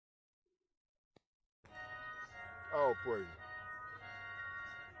All praise.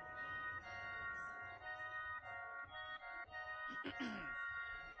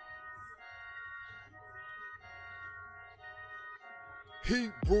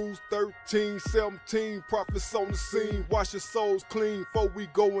 Hebrews 13:17, prophets on the scene. Wash your souls clean before we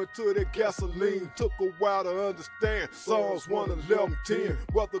go into the gasoline. Took a while to understand Psalms 111:10.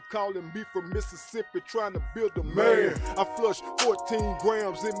 Brother calling me from Mississippi trying to build a man. I flushed 14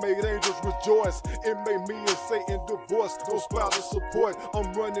 grams, it made angels rejoice. It made me and Satan divorce, no spousal support.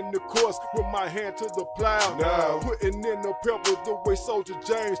 I'm running the course with my hand to the plow. Now putting in the pepper the way Soldier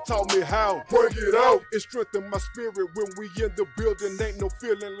James taught me how. Bring it out. It strengthened my spirit when we in the building. Ain't no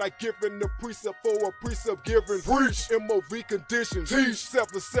feeling like giving the precept for a precept given. Preach, MOV conditions, teach,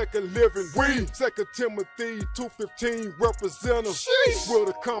 7-second living. We, 2 Timothy 2:15, represent us with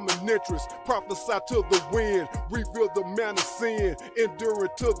a common interest. Prophesy to the wind, reveal the man of sin, endure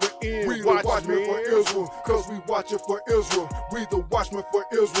it to the end. We the watchmen for Israel, cause we watch it for Israel. We the watchmen for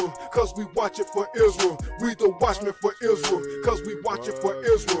Israel, cause we watch it for Israel. We the watchmen for Israel, cause we watch it for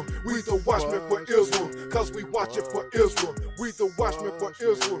Israel. We the watchmen for Israel, cause we watch it for Israel. We the watchmen for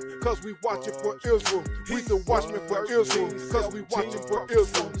Israel, cause we watch it for Israel. We the watchmen for Israel, cause we watch it for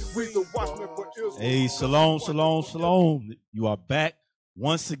Israel. We the watchmen for Israel. Hey, shalom, shalom, shalom. You are back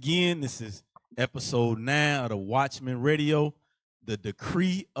once again. This is episode 9 of the Watchman Radio, the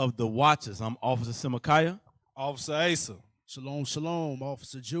decree of the watchers. I'm Officer Semachiah. Officer Asa. Shalom, shalom.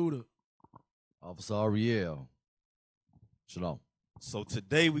 Officer Judah. Officer Ariel. Shalom. So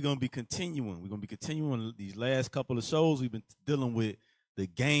today we're going to be continuing. We're going to be continuing these last couple of shows. We've been dealing with the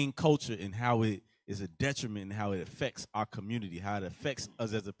gang culture and how it is a detriment and how it affects our community, how it affects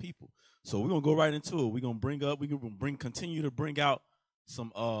us as a people. So we're going to go right into it. We're going to continue to bring out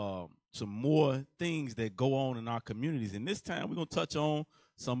some more things that go on in our communities. And this time we're going to touch on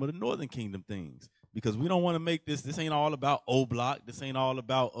some of the Northern Kingdom things because we don't want to make this ain't all about O Block. This ain't all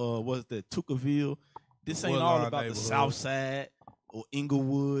about, Tuckerville. This ain't all about the South Side or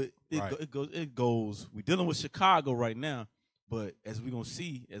Inglewood. It goes. We're dealing with Chicago right now, but as we're going to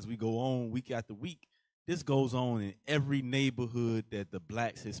see as we go on week after week, this goes on in every neighborhood that the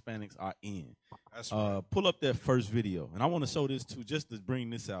blacks, Hispanics are in. That's right. Pull up that first video, and I want to show this too, just to bring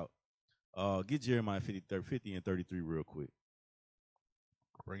this out. Get Jeremiah 50 and 33 real quick.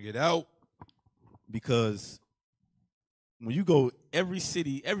 Bring it out. Because when you go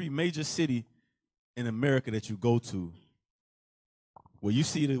every major city in America that you go to, where you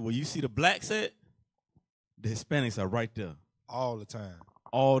see the blacks at, the Hispanics are right there All the time.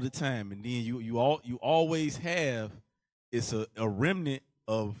 all the time, and then you always have it's a remnant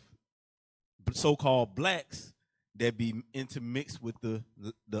of so-called blacks that be intermixed with the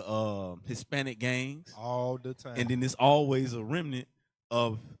Hispanic gangs All the time. and then there's always a remnant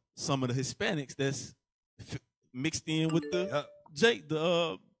of some of the Hispanics that's mixed in with the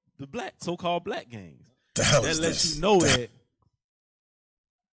black so-called black gangs. That lets you know that.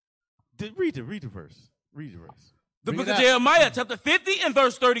 Read the verse. Read the verse. The book of Jeremiah, chapter 50 and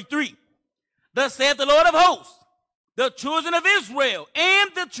verse 33. Thus saith the Lord of hosts, the children of Israel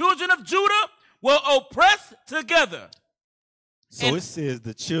and the children of Judah were oppressed together. So it says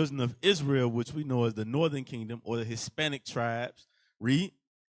the children of Israel, which we know as the Northern Kingdom or the Hispanic tribes. Read.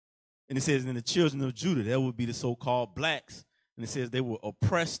 And it says in the children of Judah, that would be the so-called blacks. And it says they were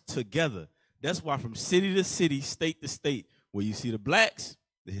oppressed together. That's why from city to city, state to state, where you see the blacks,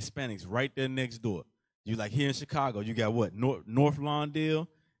 the Hispanics right there next door. You like here in Chicago, you got what? North Lawndale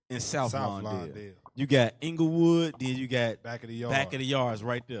and South Lawndale. You got Inglewood, then you got Back of the yard. Back of the yards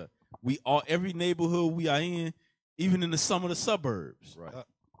right there. Every neighborhood we are in, even in some of the suburbs, right?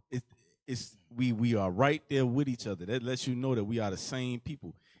 We are right there with each other. That lets you know that we are the same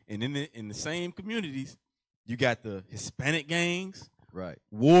people. And in the same communities, you got the Hispanic gangs, Right.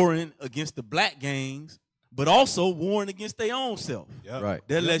 warring against the black gangs, but also warring against their own self. Yep. Right.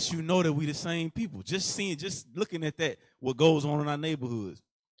 That lets you know that we the same people. Just looking at that, what goes on in our neighborhoods.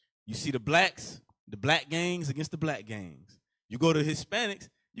 You see the black gangs against the black gangs. You go to Hispanics,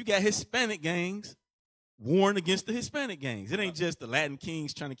 you got Hispanic gangs warring against the Hispanic gangs. It ain't just the Latin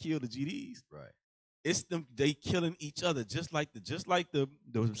kings trying to kill the GDs. Right. It's them, they killing each other just like the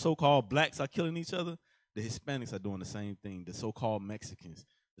so-called blacks are killing each other. The Hispanics are doing the same thing. The so-called Mexicans,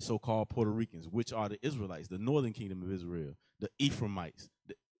 the so-called Puerto Ricans, which are the Israelites, the Northern Kingdom of Israel, the Ephraimites.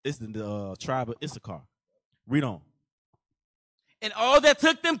 It's the tribe of Issachar. Read on. And all that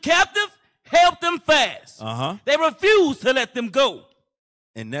took them captive held them fast. They refused to let them go.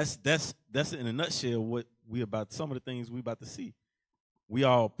 And that's in a nutshell what some of the things we about to see. We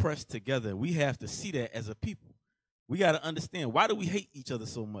are oppressed together. We have to see that as a people. We got to understand, why do we hate each other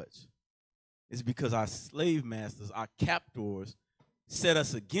so much? It's because our slave masters, our captors, set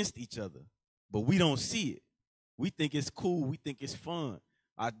us against each other, but we don't see it. We think it's cool. We think it's fun.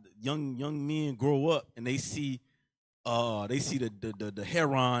 Our young men grow up and they see the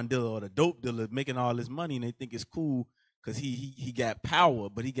heroin dealer or the dope dealer making all this money, and they think it's cool because he got power,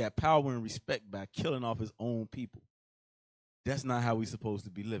 but he got power and respect by killing off his own people. That's not how we supposed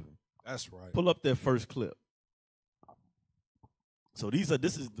to be living. That's right. Pull up that first clip. So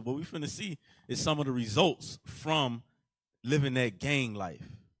this is what we finna see is some of the results from living that gang life.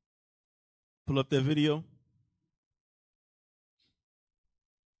 Pull up that video.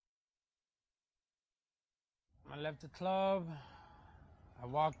 I left the club. I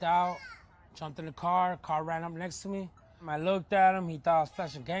walked out, jumped in the car ran up next to me. I looked at him, he thought I was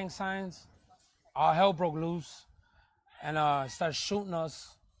flashing gang signs. All hell broke loose and started shooting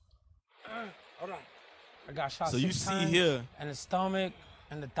us. Hold on. I got shot. So you six see times here. in the stomach,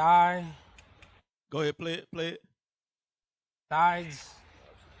 in the thigh. Go ahead, play it. Thighs.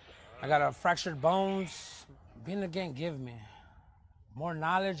 I got fractured bones. Being in the gang give me more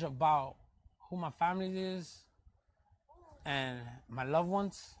knowledge about who my family is and my loved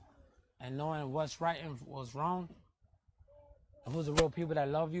ones, and knowing what's right and what's wrong, and who's the real people that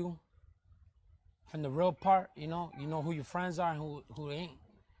love you. From the real part, you know who your friends are and who ain't.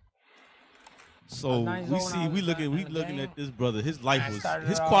 So we looking at this brother. His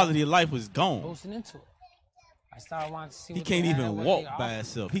quality of life was gone. Boosting into it. I started wanting to see. He can't even walk by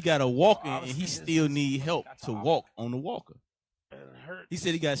himself. He got a walker and he still need help to walk on the walker. He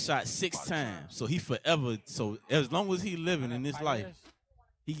said he got shot 6 times. So he forever. So as long as he living in this life,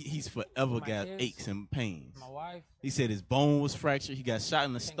 he's forever got aches and pains. He said his bone was fractured. He got shot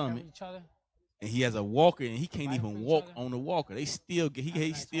in the stomach. And he has a walker, and he can't even walk on the walker. He still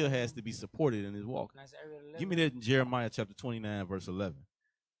has to be supported in his walker. Give me that in Jeremiah chapter 29, verse 11.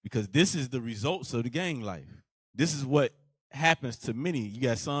 Because this is the results of the gang life. This is what happens to many. You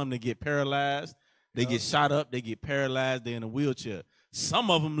got some that get paralyzed. They get shot up. They get paralyzed. They're in a wheelchair. Some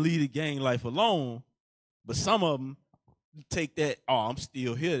of them leave the gang life alone, but some of them take that, I'm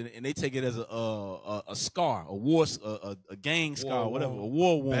still here, and they take it as a scar, a gang scar, whatever, a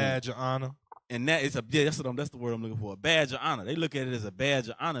war wound. Badge of honor. And that's the word I'm looking for, a badge of honor. They look at it as a badge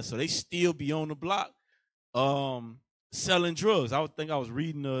of honor, so they still be on the block selling drugs. I was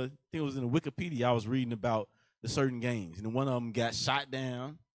reading, I think it was in the Wikipedia, I was reading about the certain gangs, and one of them got shot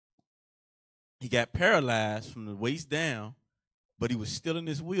down. He got paralyzed from the waist down, but he was still in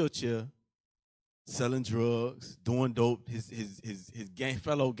his wheelchair, selling drugs, doing dope. His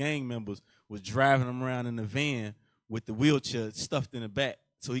fellow gang members was driving him around in the van with the wheelchair stuffed in the back,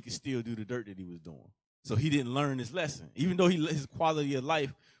 so he could still do the dirt that he was doing. So he didn't learn his lesson. Even though his quality of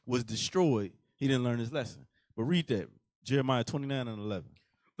life was destroyed, he didn't learn his lesson. But read that, Jeremiah 29 and 11.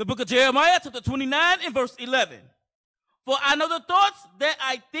 The book of Jeremiah, chapter 29 and verse 11. For I know the thoughts that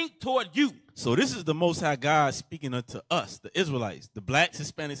I think toward you. So this is the Most High God speaking unto us, the Israelites, the blacks,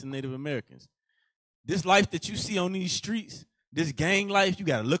 Hispanics, and Native Americans. This life that you see on these streets, this gang life, you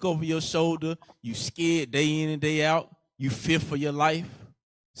got to look over your shoulder. You scared day in and day out. You fear for your life.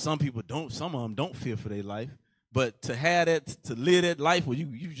 Some people don't. Some of them don't fear for their life. But to have that, to live that life where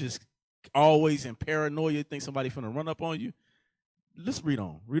you just always in paranoia, think somebody finna run up on you. Let's read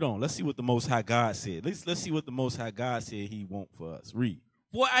on. Read on. Let's see what the Most High God said. Let's see what the Most High God said he want for us. Read.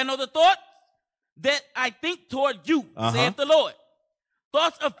 For I know the thoughts that I think toward you, saith the Lord.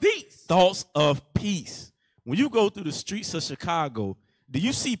 Thoughts of peace. Thoughts of peace. When you go through the streets of Chicago, do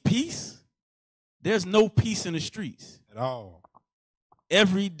you see peace? There's no peace in the streets. At all.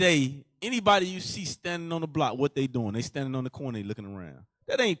 Every day, anybody you see standing on the block, what they doing? They standing on the corner, they looking around.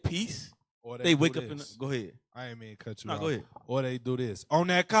 That ain't peace. Or they wake up and go ahead. I ain't mean to cut you off. off. Go ahead. Or they do this. On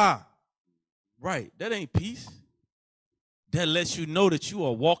that car. Right. That ain't peace. That lets you know that you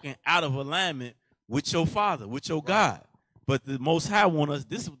are walking out of alignment with your Father, with your God. But the Most High want us,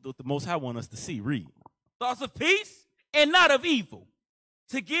 this is what the Most High want us to see. Read. Thoughts of peace and not of evil,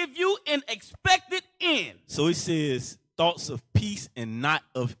 to give you an expected end. So it says thoughts of peace and not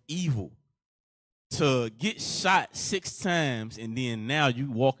of evil. To get shot 6 times and then now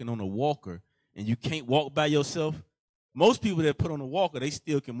you walking on a walker and you can't walk by yourself. Most people that put on a walker, they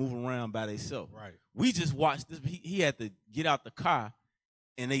still can move around by themselves. Right. We just watched this. He had to get out the car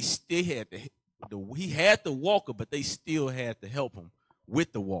and they still had he had the walker, but they still had to help him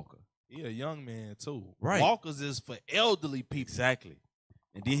with the walker. He a young man too. Right. Walkers is for elderly people. Exactly.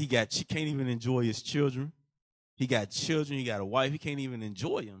 And then he can't even enjoy his children. He got children, he got a wife. He can't even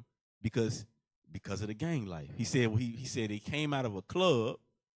enjoy them because of the gang life. He said he came out of a club,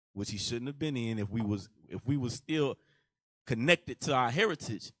 which he shouldn't have been in if we was still connected to our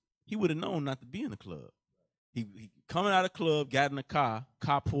heritage. he would have known not to be in the club. He coming out of the club, got in the car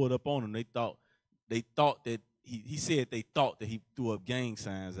pulled up on him. They thought that he said they thought that he threw up gang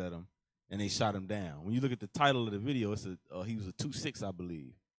signs at him, and they shot him down. When you look at the title of the video, it's he was a 2-6, I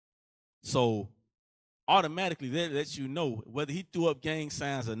believe. So automatically that lets you know whether he threw up gang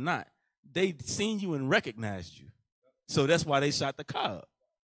signs or not. They seen you and recognized you, so that's why they shot the car up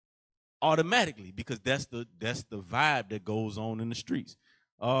automatically, because that's the vibe that goes on in the streets.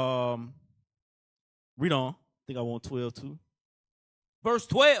 Read on. I think I want 12 too. Verse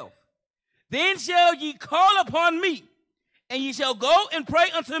 12. Then shall ye call upon me, and ye shall go and pray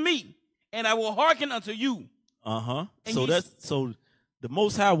unto me, and I will hearken unto you. So And so the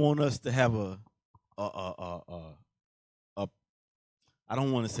Most High want us to have a I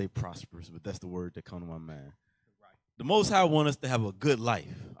don't want to say prosperous, but that's the word that comes to my mind. The Most High want us to have a good life.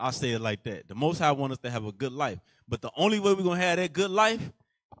 I'll say it like that. The Most High want us to have a good life. But the only way we're going to have that good life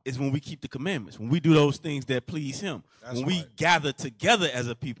is when we keep the commandments, when we do those things that please him, when we gather together as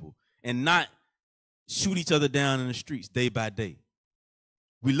a people and not shoot each other down in the streets day by day.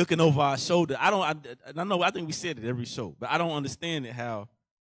 We looking over our shoulder. I think we said it every show, but I don't understand it how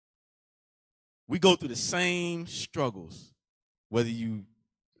we go through the same struggles, whether you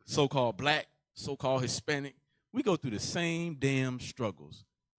so-called black, so-called Hispanic, we go through the same damn struggles.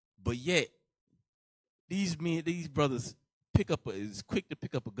 But yet, these brothers is quick to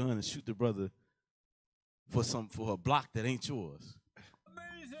pick up a gun and shoot the brother for a block that ain't yours.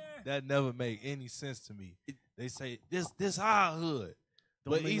 Amazing. That never make any sense to me. They say this our hood.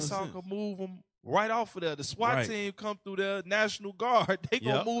 But Esau can move them right off of there. The SWAT team come through there, National Guard. They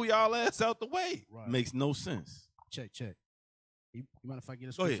gonna move y'all ass out the way. Right. Makes no sense. Check. You mind if I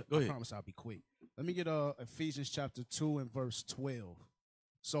get a Go scripture? ahead. I promise I'll be quick. Let me get Ephesians chapter 2 and verse 12.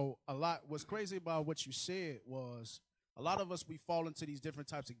 So what's crazy about what you said was a lot of us, we fall into these different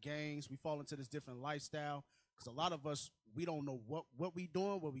types of gangs. We fall into this different lifestyle because a lot of us, we don't know what we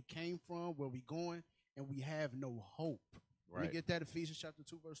doing, where we came from, where we going, and we have no hope. Right. Let me get that, Ephesians chapter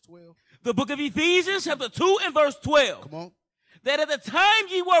 2, verse 12. The book of Ephesians chapter 2 and verse 12. Come on. That at the time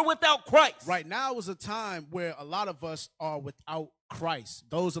ye were without Christ. Right now is a time where a lot of us are without Christ.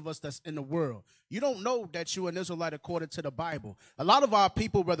 Those of us that's in the world. You don't know that you're an Israelite according to the Bible. A lot of our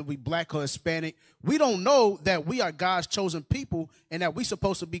people, whether we black or Hispanic, we don't know that we are God's chosen people and that we're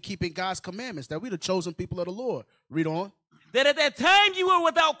supposed to be keeping God's commandments, that we're the chosen people of the Lord. Read on. That at that time you were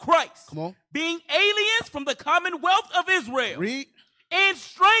without Christ. Come on. Being aliens from the commonwealth of Israel. Read. And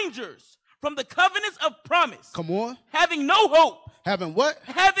strangers from the covenants of promise. Come on. Having no hope. Having what?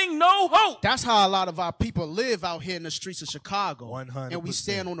 Having no hope. That's how a lot of our people live out here in the streets of Chicago. 100%. And we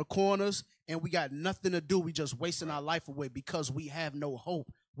stand on the corners and we got nothing to do. We just wasting our life away because we have no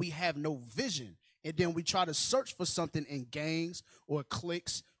hope. We have no vision. And then we try to search for something in gangs or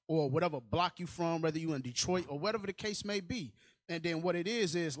cliques or whatever block you from, whether you in Detroit or whatever the case may be. And then what it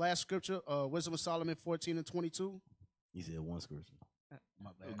is last scripture, Wisdom of Solomon 14 and 22. You said one scripture. My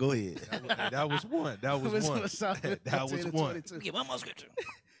bad. Go ahead. That was one. That was Wisdom one. of Solomon That was 14 and one. 22. Get one more scripture.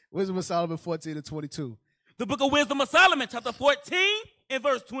 Wisdom of Solomon 14 and 22. The book of Wisdom of Solomon chapter 14 and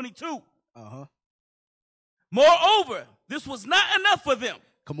verse 22. Uh-huh. Moreover, this was not enough for them.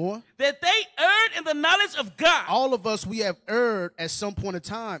 Come on. That they erred in the knowledge of God. All of us, we have erred at some point in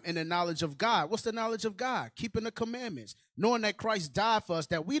time in the knowledge of God. What's the knowledge of God? Keeping the commandments. Knowing that Christ died for us,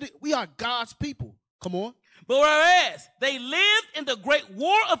 that we are God's people. Come on. But whereas they lived in the great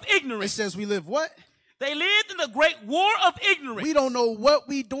war of ignorance. It says we live what? They lived in the great war of ignorance. We don't know what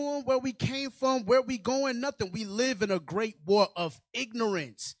we doing, where we came from, where we going, nothing. We live in a great war of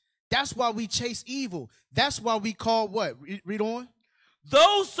ignorance. That's why we chase evil. That's why we call what? Read on.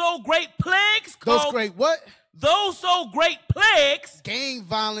 Those so great plagues Those great what? Those so great plagues. Gang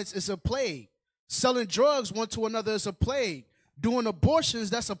violence is a plague. Selling drugs one to another is a plague. Doing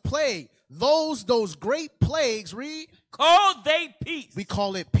abortions, that's a plague. Those great plagues, read. Called they peace. We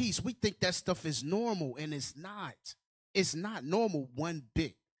call it peace. We think that stuff is normal, and it's not. It's not normal one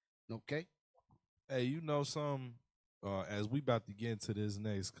bit. Okay? Hey, you know something? As we about to get into this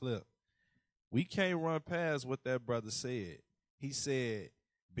next clip, we can't run past what that brother said. He said,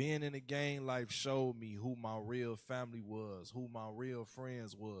 being in the gang life showed me who my real family was, who my real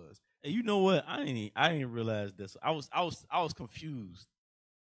friends was. Hey, you know what? I didn't realize this. I was confused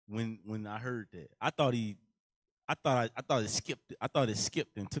when I heard that. I thought it skipped. I thought it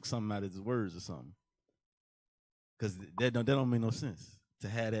skipped and took something out of his words or something. Because that don't make no sense to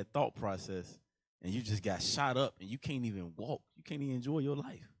have that thought process and you just got shot up and you can't even walk. You can't even enjoy your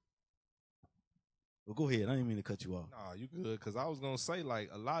life. Well, go ahead. I didn't mean to cut you off. Nah, you good. Because I was going to say,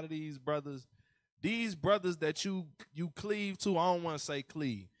 like, a lot of these brothers that you cleave to, I don't want to say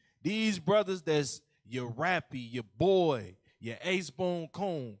cleave. These brothers that's your Rappy, your Boy, your Ace Boone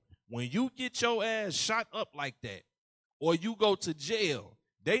Coon, when you get your ass shot up like that, or you go to jail,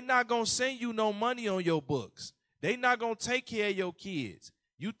 they not going to send you no money on your books. They not going to take care of your kids.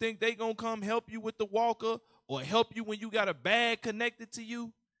 You think they going to come help you with the walker or help you when you got a bag connected to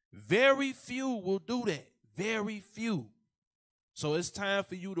you? Very few will do that. Very few. So it's time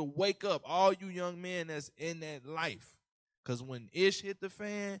for you to wake up, all you young men that's in that life. Because when Ish hit the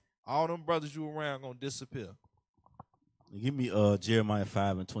fan, all them brothers you around going to disappear. Give me Jeremiah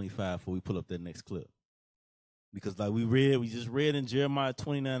 5:25 before we pull up that next clip. Because like we just read in Jeremiah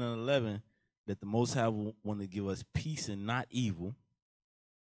 29:11 that the Most High wanted to give us peace and not evil.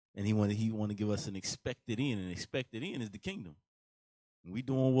 And he wanted to give us an expected end. And expected end is the kingdom. When we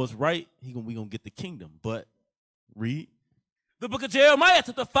doing what's right, we gonna get the kingdom. But read. The book of Jeremiah,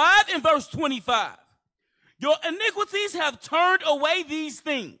 chapter 5 and verse 25. Your iniquities have turned away these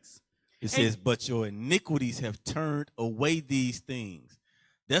things. It says, but your iniquities have turned away these things.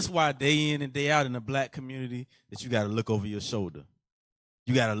 That's why day in and day out in the black community that you got to look over your shoulder.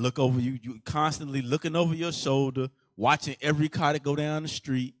 You got to look over, you constantly looking over your shoulder, watching every car that go down the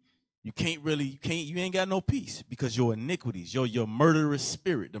street. You ain't got no peace because your iniquities, your murderous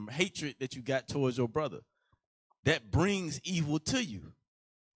spirit, the hatred that you got towards your brother, that brings evil to you.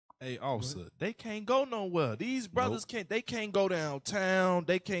 Hey, officer, they can't go nowhere. These brothers can't go downtown.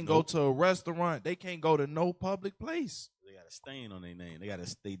 They can't go to a restaurant. They can't go to no public place. They got a stain on their name.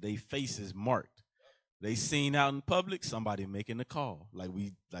 They face is marked. They seen out in public somebody making a call. Like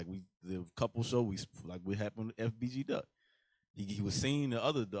the couple show we happened with FBG Duck. He was seeing the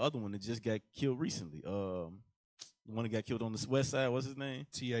other one that just got killed recently. The one that got killed on the west side, what's his name?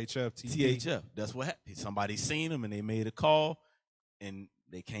 THF. That's what happened. Somebody seen him and they made a call and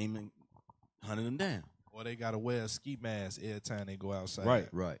they came and hunted him down. Or they got to wear a ski mask every time they go outside.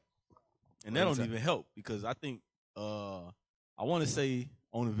 Right. And that don't even help because I think, I want to say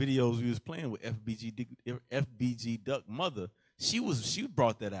on the videos we was playing with FBG Duck mother, she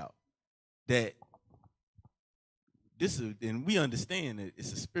brought that out. That this is, and we understand that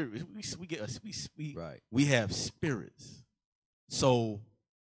it's a spirit. We have spirits. So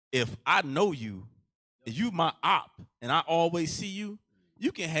if I know you, if you my op, and I always see you,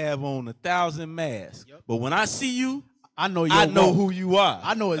 you can have on 1,000 masks. Yep. But when I see you, I know who you are.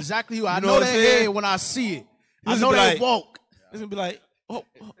 I know exactly who. I know that head when I see it. I know that walk. It's gonna be like, oh,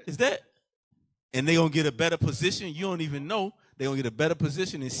 is that? And they gonna get a better position. You don't even know. They gonna get a better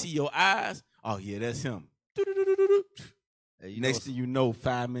position and see your eyes. Oh yeah, that's him. Hey, next thing you know,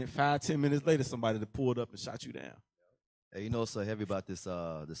 10 minutes later, somebody that pulled up and shot you down. Hey, you know what's so heavy about this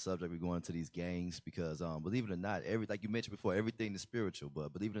subject? We're going into these gangs because, believe it or not, like you mentioned before, everything is spiritual.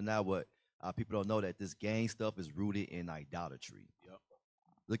 But believe it or not, what people don't know that this gang stuff is rooted in idolatry. Yep.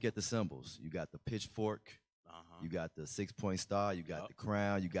 Look at the symbols. You got the pitchfork. You got the 6-point star. You got the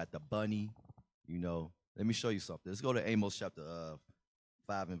crown. You got the bunny. You know, let me show you something. Let's go to Amos chapter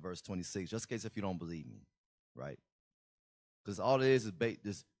 5 and verse 26, just in case if you don't believe me, right? Because all it is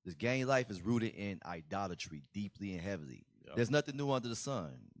this gang life is rooted in idolatry, deeply and heavily. Yep. There's nothing new under the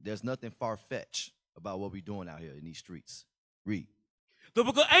sun. There's nothing far-fetched about what we're doing out here in these streets. Read. The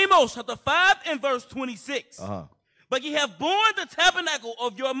book of Amos, chapter 5 and verse 26. But ye have borne the tabernacle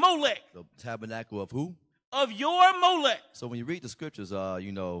of your Molech. The tabernacle of who? Of your Molech. So when you read the scriptures,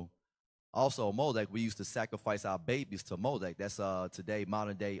 you know, also Molech, we used to sacrifice our babies to Molech. That's today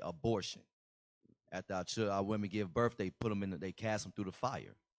modern-day abortion. After our women give birth, they put them they cast them through the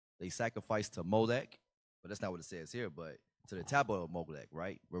fire. They sacrifice to Molech, but that's not what it says here, but to the tabernacle of Molech,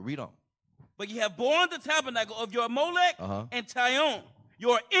 right? Well, read on. But ye have borne the tabernacle of your Molech and Tyone,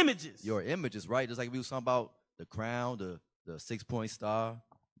 your images. Your images, right? Just like we was talking about the crown, the 6-point star,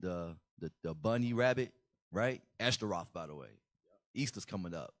 the bunny rabbit, right? Ashtaroth, by the way. Easter's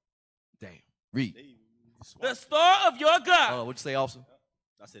coming up. Damn. Read. The star of your God. What'd you say, officer?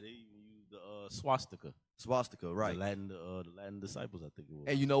 I said they use the swastika. Swastika, right? The Latin disciples, I think it was.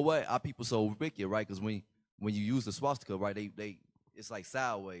 And you know what? Our people so wicked, right? Because when you use the swastika, right, they it's like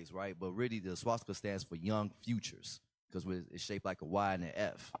sideways, right? But really, the swastika stands for young futures because it's shaped like a Y and an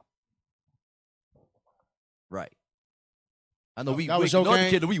F. Right. I know we that wicked. Was your no, gang?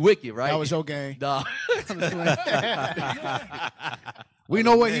 Kid, we wicked, right? That was your gang. Nah. We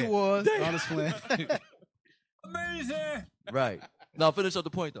know what he was. Honestly. Amazing. Right. Now finish up the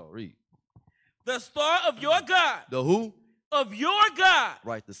point though. Read. The star of your God. The who? Of your God.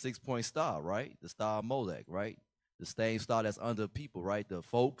 Right. The 6-point star. Right. The star of Molech. Right. The same star that's under people. Right. The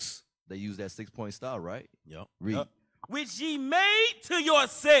folks they use that 6-point star. Right. Yep. Read. Yep. Which ye made to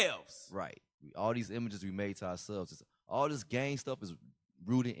yourselves. Right. All these images we made to ourselves. All this gang stuff is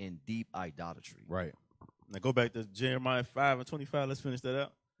rooted in deep idolatry. Right. Now go back to Jeremiah 5:25. Let's finish that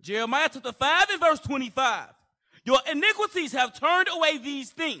out. Jeremiah chapter 5 and verse 25. Your iniquities have turned away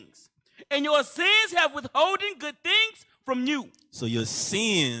these things, and your sins have withholden good things from you. So your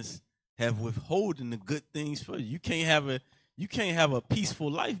sins have withholden the good things for you. You can't have a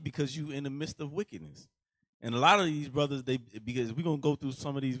peaceful life because you in the midst of wickedness. And a lot of these brothers, because we're gonna go through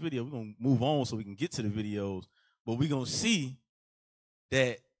some of these videos, we're gonna move on so we can get to the videos, but we're gonna see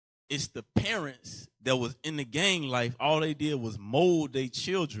that it's the parents that was in the gang life. All they did was mold their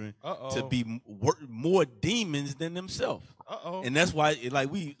children to be more demons than themselves. And that's why,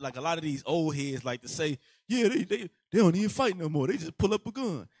 like a lot of these old heads like to say, yeah, they don't even fight no more. They just pull up a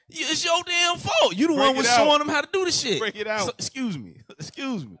gun. Yeah, it's your damn fault. You the one was showing them how to do the shit. Bring it out. So, excuse me.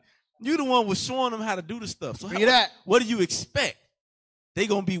 You the one was showing them how to do the stuff. So what do you expect? They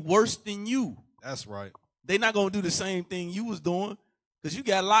gonna be worse than you. That's right. They not gonna do the same thing you was doing. Because you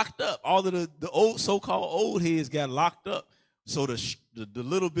got locked up. All of the old so-called old heads got locked up. So the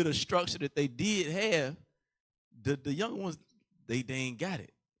little bit of structure that they did have, the young ones, they ain't got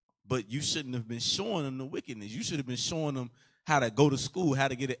it. But you shouldn't have been showing them the wickedness. You should have been showing them how to go to school, how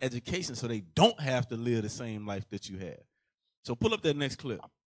to get an education so they don't have to live the same life that you have. So pull up that next clip.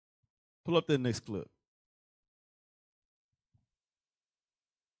 Pull up that next clip.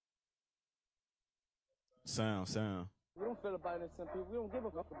 Sound. We don't feel about innocent people. We don't give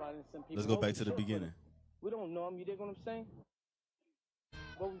a fuck about innocent people. Let's go back to the beginning. We don't know them. You dig what I'm saying?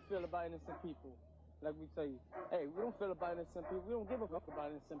 What we feel about innocent people. Like we tell you, hey, we don't feel about innocent people. We don't give a fuck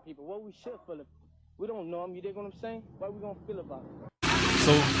about innocent people. What we should feel. We don't know them. You dig what I'm saying? Why we gonna feel about it?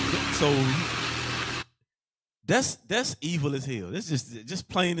 So that's evil as hell. That's just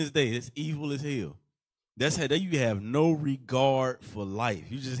plain as day. It's evil as hell. That's how you have no regard for life.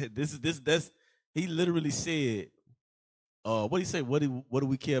 You just that's he literally said. What do you say? What do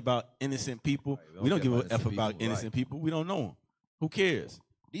we care about innocent people? Right, we don't give a f people, about innocent people. We don't know them. Who cares?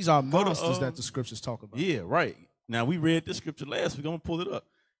 These are monsters that the scriptures talk about. Yeah, right. Now we read the scripture last week. I'm gonna pull it up.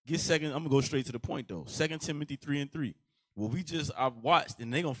 I'm gonna go straight to the point though. 2 Timothy 3:3. Well, I've watched,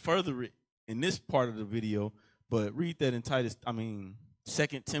 and they're gonna further it in this part of the video. But read that in 2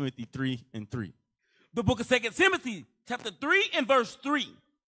 Timothy 3:3. The book of 2 Timothy, chapter 3 and verse 3.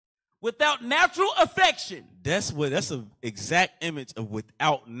 Without natural affection. That's an exact image of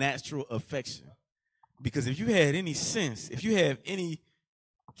without natural affection. Because if you had any sense, if you have any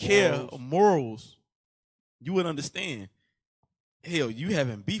care or morals, you would understand. Hell, you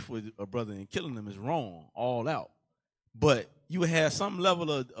having beef with a brother and killing them is wrong, all out. But you would have some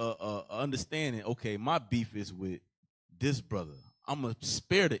level of understanding. Okay, my beef is with this brother. I'm gonna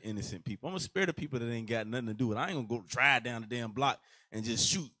spare the innocent people. I'm gonna spare the people that ain't got nothing to do with it. I ain't gonna go drive down the damn block and just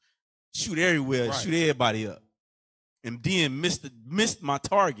shoot everywhere, right. Shoot everybody up, and then missed my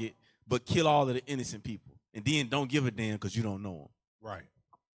target, but kill all of the innocent people, and then don't give a damn because you don't know them. Right.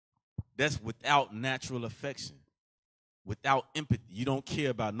 That's without natural affection, without empathy. You don't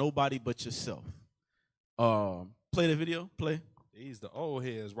care about nobody but yourself. Play the video. Play. These the old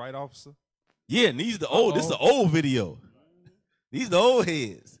heads, right, officer? Yeah, and these the old. This is the old video. These the old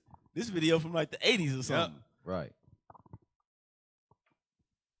heads. This video from like the 80s or something. Yep. Right.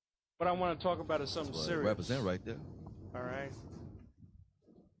 What I want to talk about is something serious. Represent right there. All right.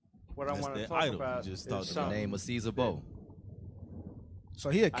 What I That's want to their talk idol. about You just is talked The something name of Caesar Bow. So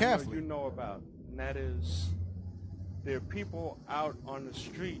he a I know Catholic. you know about, and that is there are people out on the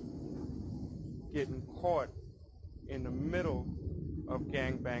street getting caught in the middle of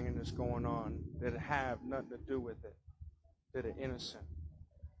gangbanging that's going on that have nothing to do with it, that are innocent.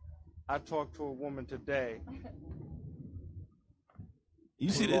 I talked to a woman today. You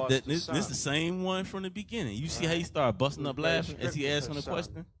see that this is the same one from the beginning. You see how he started busting up laughing as he asked him the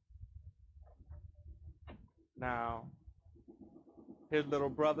question? Now, his little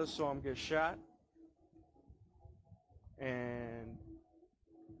brother saw him get shot, and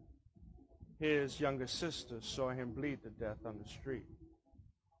his younger sister saw him bleed to death on the street.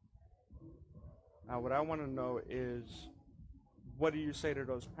 Now, what I want to know is, what do you say to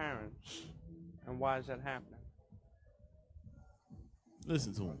those parents, and why is that happening?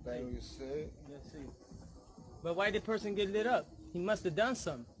 Listen to him. But why did the person get lit up? He must have done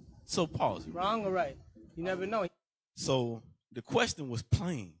something. So pause. Wrong or right? You never know. So the question was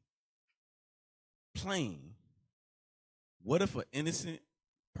plain. Plain. What if an innocent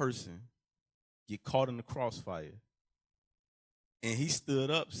person get caught in the crossfire and he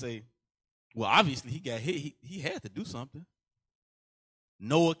stood up, say, well, obviously he got hit. He had to do something.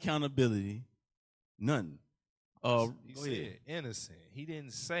 No accountability, none. He said innocent. He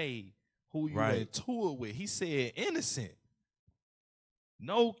didn't say who you went to it with. He said innocent.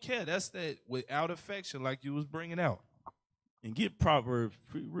 No care. That's that without affection, like you was bringing out. And get Proverbs,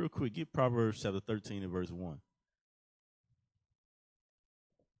 real quick, get Proverbs chapter 13 and verse 1.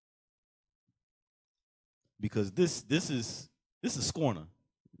 Because this is a scorner.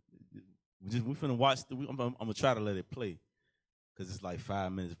 We finna watch. I'm gonna try to let it play because it's like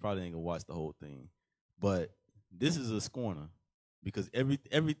 5 minutes. Probably ain't gonna watch the whole thing, but this is a scorner because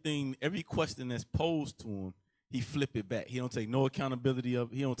every question that's posed to him, he flip it back. He don't take no accountability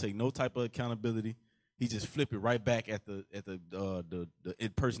of. He don't take no type of accountability. He just flip it right back at the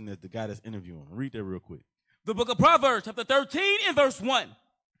person that the guy that's interviewing. Read that real quick. The book of Proverbs, chapter 13 and verse 1.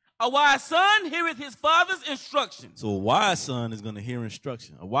 A wise son heareth his father's instruction. So a wise son is going to hear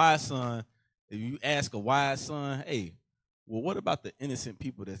instruction. A wise son, if you ask a wise son, hey, well, what about the innocent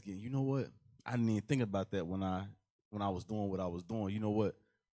people that's getting, you know what? I didn't even think about that when I was doing what I was doing. You know what?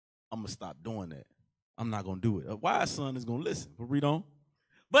 I'm going to stop doing that. I'm not going to do it. A wise son is going to listen. But read on.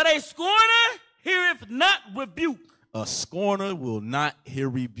 But a scorner heareth not rebuke. A scorner will not hear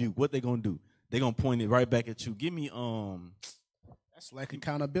rebuke. What they going to do? They going to point it right back at you. Give me, That's lack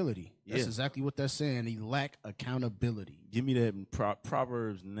accountability. That's exactly what they're saying. They lack accountability. Give me that in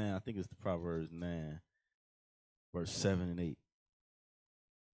Proverbs 9. I think it's the Proverbs 9, verse 7 and 8.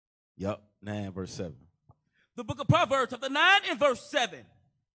 Yup, 9, verse 7. The book of Proverbs, chapter 9 and verse 7.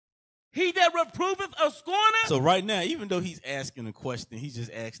 He that reproveth a scorner. So right now, even though he's asking a question, he's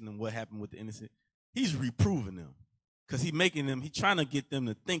just asking them what happened with the innocent. He's reproving them because he's trying to get them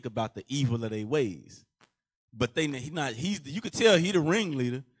to think about the evil of their ways. But you could tell he the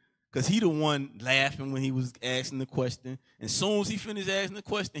ringleader because he the one laughing when he was asking the question. And as soon as he finished asking the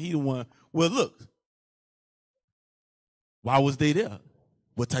question, he the one, well, look, why was they there?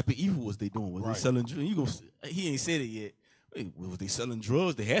 What type of evil was they doing? Was they selling drugs? He ain't said it yet. Wait, was they selling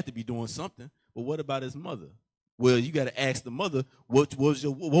drugs? They had to be doing something. But what about his mother? Well, you got to ask the mother, what was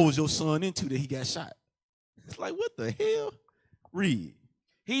your son into that he got shot? It's like, what the hell? Read.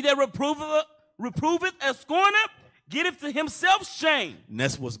 He that reproveth a scorner getteth to himself shame. And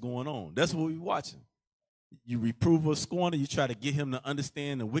that's what's going on. That's what we're watching. You reprove a scorner, you try to get him to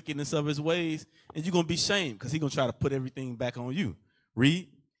understand the wickedness of his ways, and you're going to be shamed because he's going to try to put everything back on you. Read.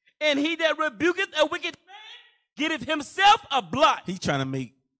 And he that rebuketh a wicked man getteth himself a blot. He's trying to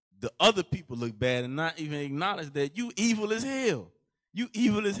make the other people look bad and not even acknowledge that you evil as hell. You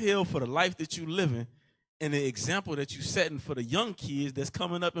evil as hell for the life that you living and the example that you setting for the young kids that's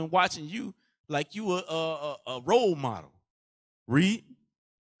coming up and watching you like you a role model. Read.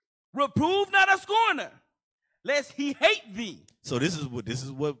 Reprove not a scorner, lest he hate thee. So this is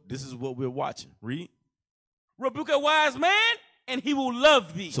what we're watching. Read. Rebuke a wise man, and he will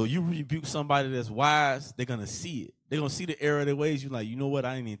love thee. So you rebuke somebody that's wise, they're gonna see it. They're gonna see the error of their ways. You're like, you know what?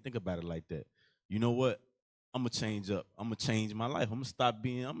 I didn't even think about it like that. You know what? I'm gonna change up. I'm gonna change my life. I'm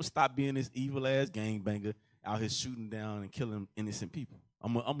gonna stop being this evil ass gangbanger out here shooting down and killing innocent people.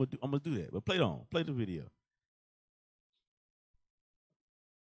 I'm gonna do that. But play it on. Play the video.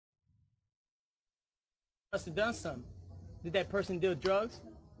 Must have done something. Did that person deal drugs?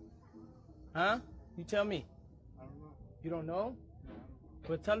 Huh? You tell me. I don't know. You don't know? No.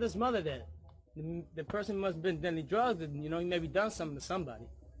 Well, tell his mother that. The person must have been dealing drugs, and he maybe done something to somebody.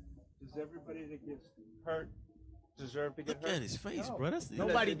 Does everybody that gets hurt deserve to get hurt? Look at his face, No. bro.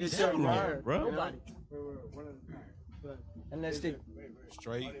 Nobody deserves to hurt, bro. Nobody. One at a time. Unless they...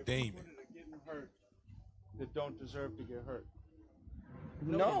 Straight demon. Getting hurt that don't deserve to get hurt.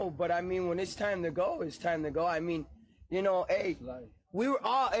 No, but I mean, when it's time to go, it's time to go. I mean, hey,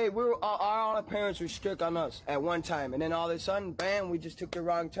 all our parents were strict on us at one time, and then all of a sudden, bam, we just took the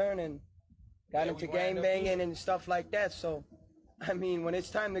wrong turn and got into gang banging and stuff like that. So, I mean, when it's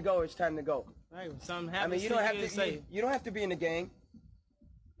time to go, it's time to go. Right, when something happens, I mean, you don't have to be in the gang.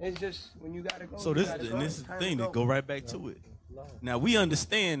 It's just when you gotta go. So this is the thing to go right back to it. Now we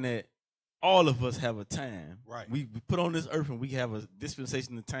understand that all of us have a time. Right. We put on this earth and we have a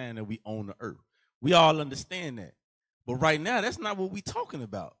dispensation of time that we own the earth. We all understand that. But right now, that's not what we talking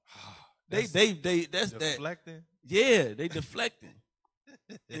about. That's deflecting? Yeah, they deflecting.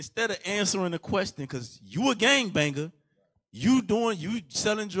 Instead of answering the question, because you a gangbanger, you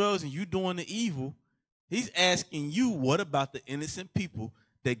selling drugs and you doing the evil, he's asking you, what about the innocent people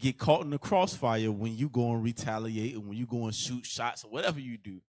that get caught in the crossfire when you go and retaliate and when you go and shoot shots or whatever you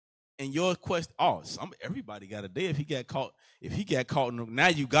do? And your question, everybody got a day if he got caught. If he got caught now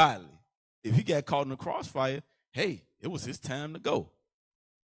you godly. If he got caught in the crossfire, hey, it was his time to go.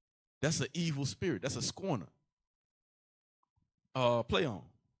 That's an evil spirit. That's a scorner. Play on.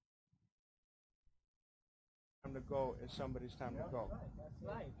 Time to go is somebody's time to go.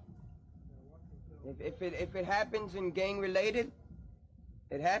 If it happens in gang related,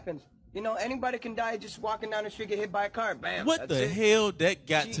 It happens. You know, anybody can die just walking down the street, get hit by a car. Bam. What the hell that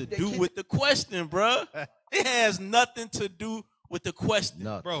got to do with the question, bruh? It has nothing to do with the question.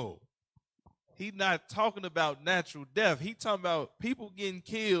 Nothing. Bro, he not talking about natural death. He talking about people getting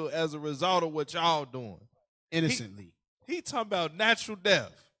killed as a result of what y'all doing. Innocently. He talking about natural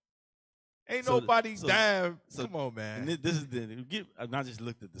death. Ain't nobody dying. Come on, man. And this is I just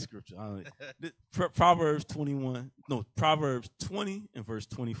looked at the scripture. Proverbs 20 and verse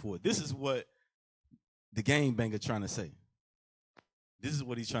 24. This is what the gangbanger trying to say. This is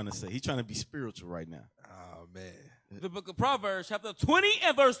what he's trying to say. He's trying to be spiritual right now. Oh, man. The book of Proverbs, chapter 20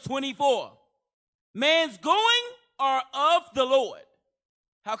 and verse 24. Man's going are of the Lord.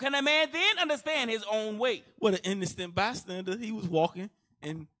 How can a man then understand his own way? What an innocent bystander. He was walking,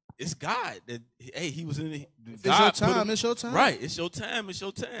 and it's God that, hey, he was in the It's your time. It's your time. Right. It's your time. It's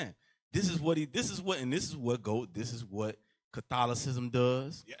your time. This is what Catholicism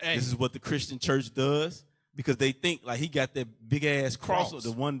does. Hey. This is what the Christian church does. Because they think like he got that big ass cross.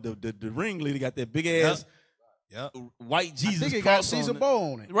 The ringleader got that big ass white Jesus. I think he cross got Caesar on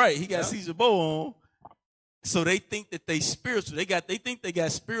bow on it. Right, he got Caesar bow on. So they think that they spiritual. They think they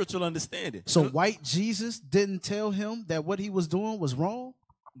got spiritual understanding. So white Jesus didn't tell him that what he was doing was wrong?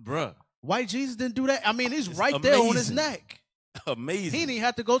 Bruh. White Jesus didn't do that? I mean, it's right there on his neck. Amazing. He didn't even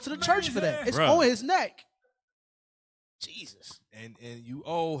have to go to the church for that. It's on his neck. Jesus. And you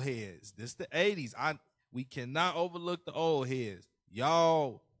old heads, this the 80s. We cannot overlook the old heads.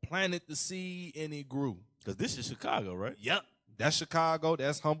 Y'all planted the seed and it grew. Because this is Chicago, right? Yep. That's Chicago.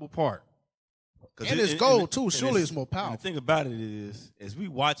 That's Humble Park. And it's gold, too. Surely it's more powerful. The thing about it is, as we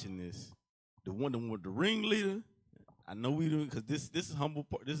watching this, the ringleader, I know we doing, because this is Humble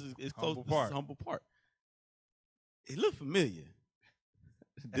Park. It's close to Humble Park. It look familiar.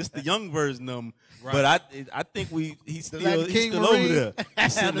 This the young version of him. Right. But I think he's still over there.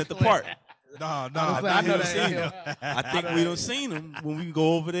 He's sitting at the park. No, I never seen him. I think we don't seen him when we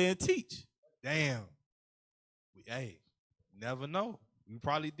go over there and teach. Damn. Hey, never know. We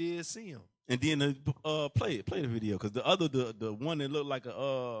probably did see him. And then play the video, because the one that looked like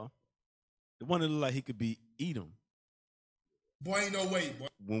he could be Edom. Boy, ain't no way, boy.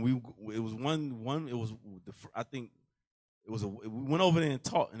 When we went over there and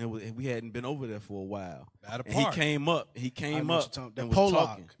taught, and we hadn't been over there for a while. And he came up and was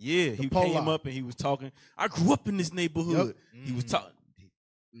talking. Yeah, he came up and he was talking. I grew up in this neighborhood. Yep. He was talking.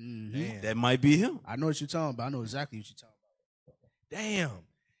 Mm-hmm. That might be him. I know what you're talking about. I know exactly what you're talking about. Damn.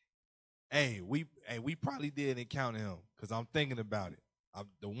 Hey, we probably did encounter him, because I'm thinking about it.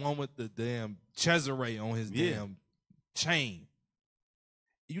 The one with the damn Cesare on his damn chain.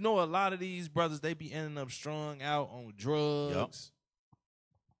 You know, a lot of these brothers, they be ending up strung out on drugs.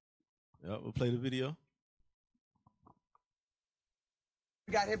 Yep, we'll play the video. If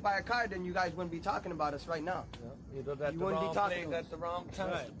you got hit by a car, then you guys wouldn't be talking about us right now. You wouldn't be talking at the wrong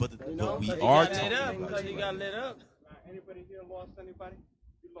time. Right. But we are talking about because you got lit up. Anybody here lost anybody?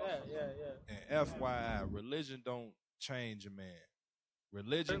 Yeah. And FYI, religion don't change a man.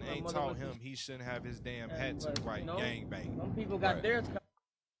 Religion ain't taught him he shouldn't have his damn hat to the right gangbang. Some people got theirs.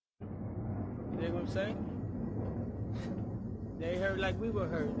 You know what I'm saying? They heard like we were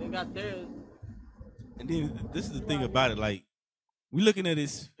heard. They got theirs. And then this is the thing about it, like, we looking at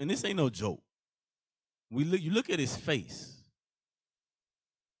this, and this ain't no joke. You look at his face.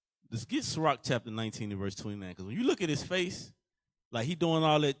 Let's get Sirach chapter 19 and verse 29, because when you look at his face, like he doing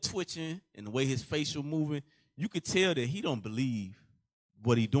all that twitching and the way his facial moving, you could tell that he don't believe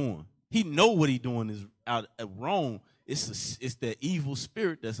what he doing. He know what he doing is out wrong. It's that evil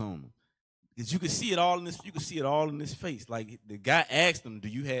spirit that's on him. Because you can see it all in this. You can see it all in his face. Like the guy asked him,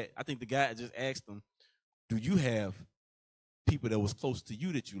 I think the guy just asked him, do you have people that was close to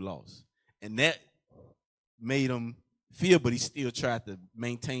you that you lost? And that made him feel, but he still tried to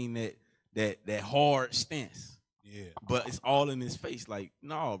maintain that hard stance. Yeah. But it's all in his face. Like,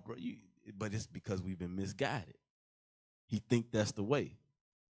 no, bro. But it's because we've been misguided. He think that's the way.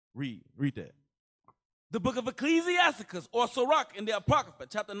 Read that. The book of Ecclesiasticus, or Sirach in the Apocrypha,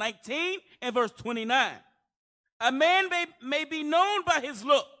 chapter 19 and verse 29. A man may be known by his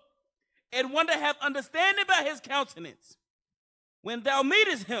look, and one to have understanding by his countenance. When thou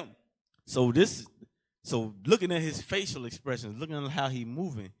meetest him. So looking at his facial expressions, looking at how he's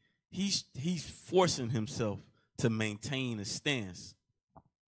moving, he's forcing himself to maintain a stance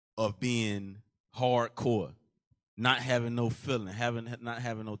of being hardcore. Not having no feeling, not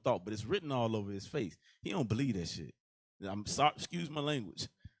having no thought, but it's written all over his face. He don't believe that shit. I'm sorry, excuse my language,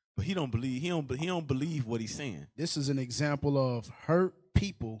 but he don't believe what he's saying. This is an example of hurt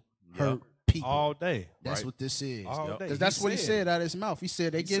people hurt people. all day. That's right. what this is. All day. Because that's what he said out of his mouth. He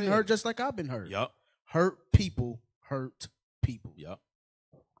said they getting hurt just like I've been hurt. Yup. Hurt people hurt people. Yup.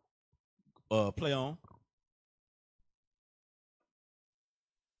 Play on.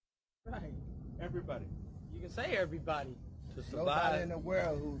 Right. Everybody. You can say everybody. To Nobody survive. in the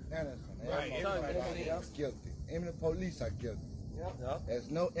world who's innocent. Right. Everybody is guilty. Even the police are guilty. Yep. There's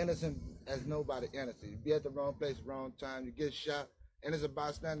no innocent, there's nobody innocent. You be at the wrong place, wrong time, you get shot, and it's a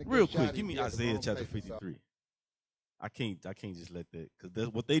bystander. Real get quick, shot, give you me be at the Isaiah wrong chapter place, so- 53. I can't just let that, because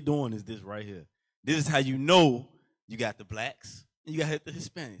what they doing is this right here. This is how you know you got the blacks and you got the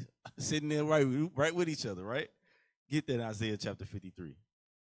Hispanics sitting there right with each other, right? Get that Isaiah chapter 53.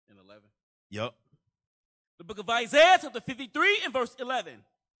 And 11. Yup. The book of Isaiah, chapter 53 and verse 11.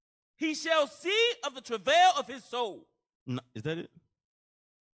 He shall see of the travail of his soul. No, is that it?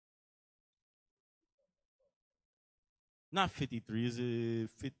 Not 53, is it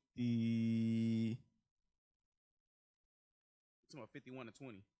 50? It's about 51 and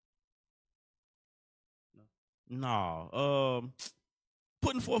 20. No.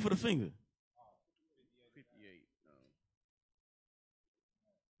 Putting forth of the finger. 58.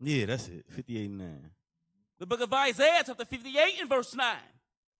 Yeah, that's it. 58 and 9. The book of Isaiah, chapter 58 and verse 9.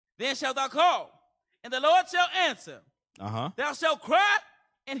 Then shalt thou call, and the Lord shall answer. Thou shalt cry,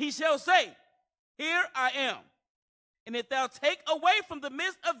 and he shall say, Here I am. And if thou take away from the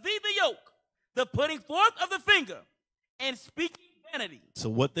midst of thee the yoke, the putting forth of the finger, and speaking vanity. So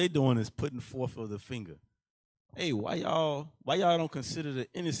what they doing is putting forth of the finger. Hey, why y'all don't consider the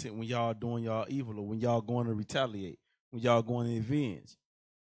innocent when y'all doing y'all evil, or when y'all going to retaliate, when y'all going to avenge?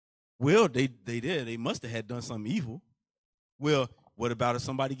 Well, they did. They must have had done something evil. Well, what about if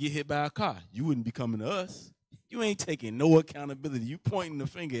somebody get hit by a car? You wouldn't be coming to us. You ain't taking no accountability. You pointing the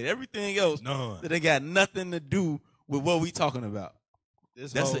finger at everything else that they got nothing to do with what we talking about.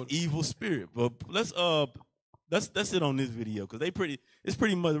 That's an evil spirit. But let's it on this video, because it's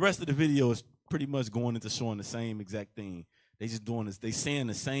pretty much the rest of the video is pretty much going into showing the same exact thing. They just doing this. They saying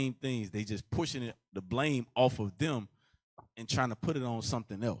the same things. They just pushing the blame off of them and trying to put it on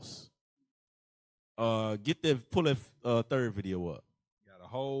something else. Pull that third video up. Got a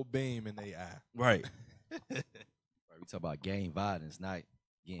whole beam in their eye. Right. Right, we talk about gang violence, not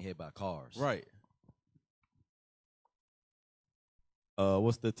getting hit by cars. Right.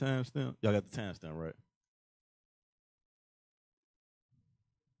 What's the timestamp? Y'all got the timestamp, right?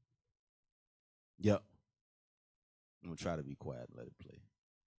 Yep. I'm gonna try to be quiet and let it play.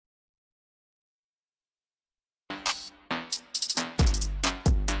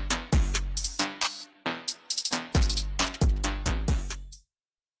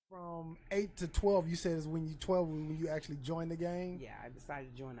 From 8 to 12, you said is when you actually joined the gang? Yeah, I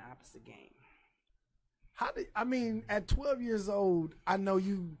decided to join the opposite gang. At 12 years old, I know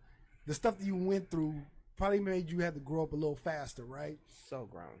the stuff that you went through probably made you have to grow up a little faster, right? So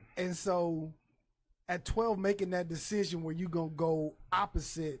grown. And so at 12, making that decision where you going to go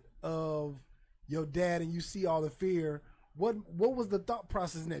opposite of your dad and you see all the fear, what was the thought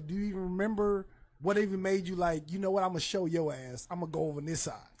process in that? Do you even remember what even made you like, you know what, I'm going to show your ass. I'm going to go over on this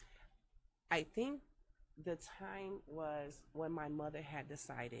side. I think the time was when my mother had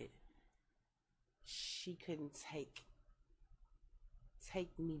decided she couldn't take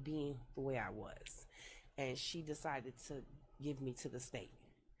me being the way I was. And she decided to give me to the state.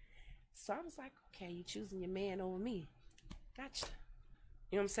 So I was like, okay, you choosing your man over me. Gotcha.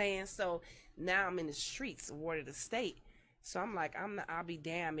 You know what I'm saying? So now I'm in the streets, awarded the state. So I'm like, I'll be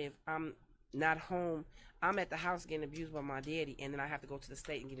damned if I'm not home. I'm at the house getting abused by my daddy, and then I have to go to the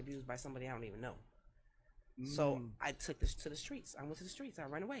state and get abused by somebody I don't even know. So I took this to the streets. I went to the streets. I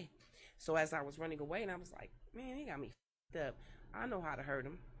ran away. So as I was running away, and I was like, man, he got me f***ed up. I know how to hurt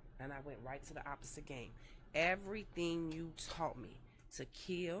him. And I went right to the opposite game. Everything you taught me to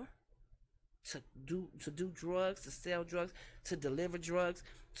kill, to do drugs, to sell drugs, to deliver drugs,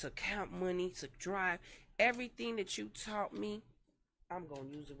 to count money, to drive, everything that you taught me, I'm going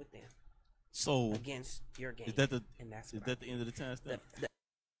to use it with them. So against your game. Is that the and that's the end of the timestamp? The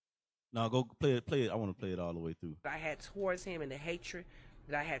No, go play it. I want to play it all the way through. I had towards him and the hatred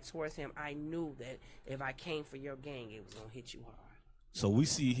that I had towards him, I knew that if I came for your gang, it was gonna hit you hard. So we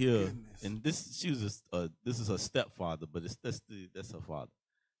see here, and this is her stepfather, but that's her father.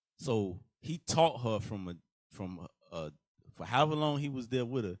 So he taught her for however long he was there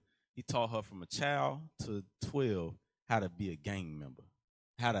with her, he taught her from a child to 12 how to be a gang member,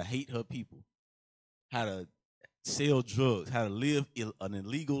 how to hate her people, how to sell drugs, how to live an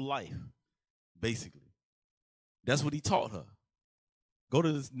illegal life, basically. That's what he taught her. Go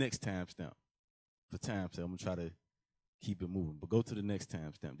to this next timestamp. For timestamp, I'm going to try to keep it moving. But go to the next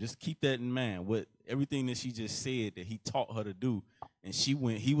timestamp. Just keep that in mind. What everything that she just said that he taught her to do, and she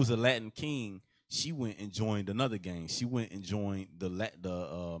went. He was a Latin king. She went and joined another gang. She went and joined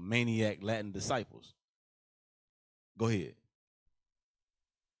the maniac Latin disciples. Go ahead.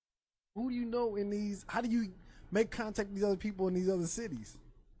 Who do you know in these? How do you make contact with these other people in these other cities?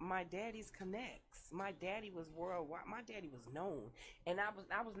 My daddy's connects. My daddy was worldwide. My daddy was known, and I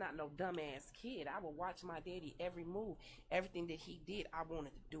was not no dumbass kid. I would watch my daddy every move, everything that he did. I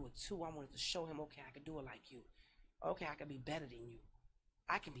wanted to do it too. I wanted to show him, okay, I could do it like you. Okay, I could be better than you.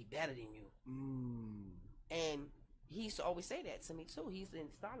 I can be better than you. And he used to always say that to me too. He's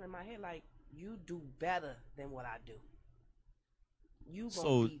installing in my head like, you do better than what I do. You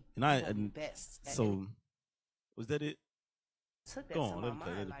gonna be best. So was that it? Took that to my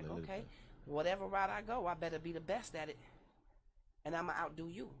mind, like, okay, whatever route I go, I better be the best at it, and I'm gonna outdo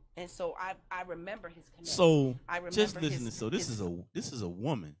you. And so I remember his connection. So I remember just listen. So this is a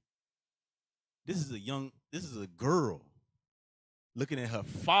woman. This is a girl looking at her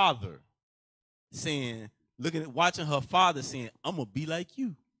father, watching her father saying, "I'm gonna be like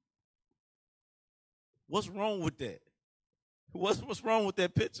you." What's wrong with that? What's wrong with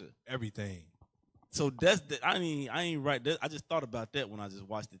that picture? Everything. So that's I ain't right. I just thought about that when I just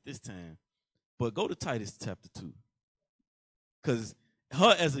watched it this time. But go to Titus chapter 2, because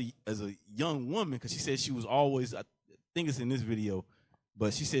her as a young woman, because she said she was always, I think it's in this video,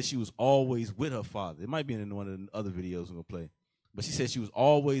 but she said she was always with her father. It might be in one of the other videos we're gonna play, but she said she was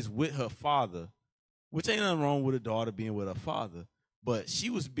always with her father, which ain't nothing wrong with a daughter being with her father, but she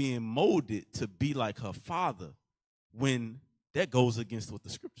was being molded to be like her father when that goes against what the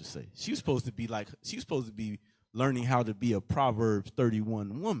scriptures say. She was supposed to be learning how to be a Proverbs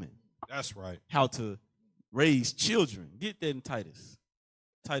 31 woman. That's right. How to raise children. Get that in Titus.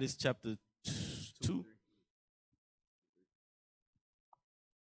 Titus chapter 2.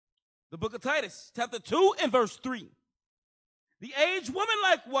 The book of Titus, chapter 2 and verse 3. The aged woman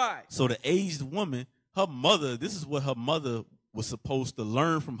likewise. So the aged woman, her mother, this is what her mother was supposed to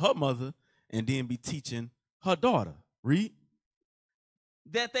learn from her mother and then be teaching her daughter. Read.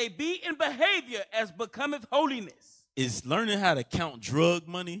 That they be in behavior as becometh holiness. Is learning how to count drug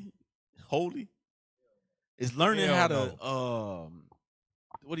money holy? Is learning how to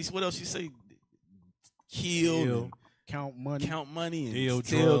what else you say? Kill. Count money and deal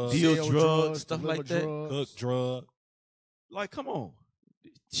drugs, stuff like that. Cook drugs. Like, come on.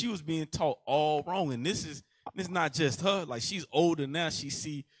 She was being taught all wrong, and this is not just her. Like, she's older now. She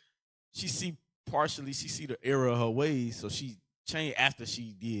see the error of her ways, so she changed after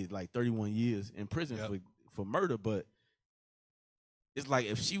she did like 31 years in prison for murder. But it's like,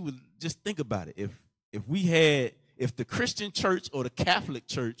 if she would just think about it, if the Christian church or the Catholic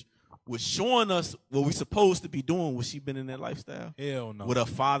church was showing us what we're supposed to be doing, would she been in that lifestyle? Hell no. Would her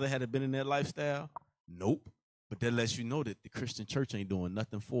father had been in that lifestyle? Nope. But that lets you know that the Christian church ain't doing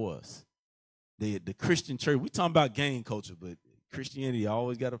nothing for us. The Christian church, we talking about gang culture, but Christianity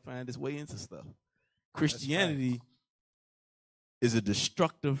always got to find its way into stuff. Christianity is a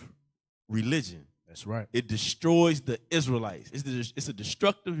destructive religion. That's right. It destroys the Israelites. It's a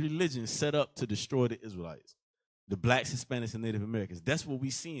destructive religion set up to destroy the Israelites, the blacks, Hispanics, and Native Americans. That's what we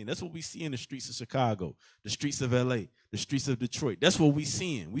seeing. That's what we see in the streets of Chicago, the streets of LA, the streets of Detroit. That's what we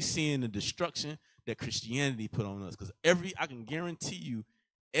seeing. We seeing the destruction that Christianity put on us. Because I can guarantee you,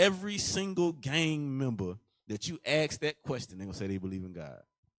 every single gang member that you ask that question, they're gonna say they believe in God.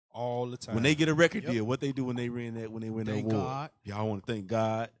 All the time. When they get a record deal, what they do when they win that award? God. Y'all want to thank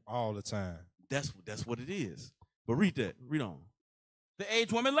God all the time. That's what it is. But read that. Read on. The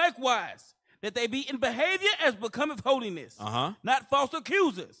aged woman likewise, that they be in behavior as becometh holiness. Not false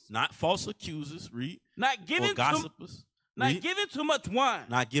accusers. Not false accusers. Read. Not giving gossipers. Not giving too much wine.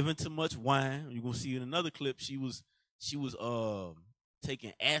 Not giving too much wine. You're gonna see in another clip. She was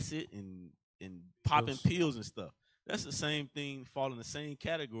taking acid and popping pills and stuff. That's the same thing, fall in the same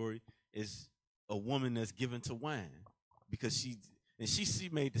category as a woman that's given to wine, because she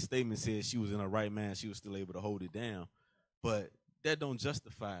made the statement, said she was in her right mind, she was still able to hold it down, but that don't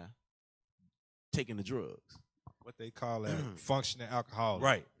justify taking the drugs. What they call that functioning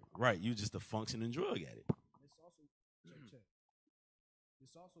alcoholic. Right. You just a functioning drug addict.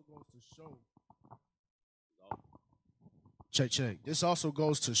 This also goes to show. Check. This also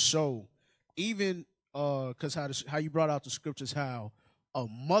goes to show, even because how you brought out the scriptures, how a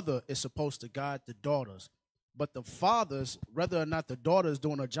mother is supposed to guide the daughters, but the fathers, whether or not the daughter is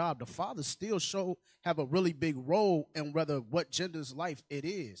doing her job, the fathers still have a really big role in whether what gender's life it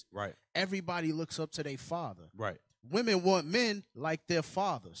is. Right. Everybody looks up to their father. Right. Women want men like their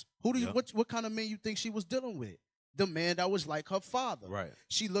fathers. What kind of men you think she was dealing with? the man that was like her father. Right.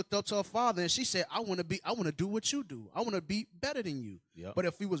 She looked up to her father and she said, I want to do what you do. I want to be better than you. Yep. But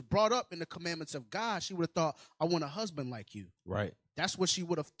if we was brought up in the commandments of God, she would have thought, I want a husband like you. Right. That's what she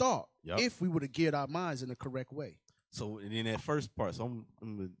would have thought if we would have geared our minds in the correct way. So in that first part, so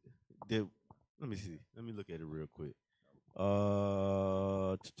let me see. Let me look at it real quick.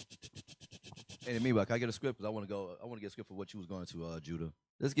 Hey, meanwhile, can I get a script? Because I want to get a script for what you was going to, Judah.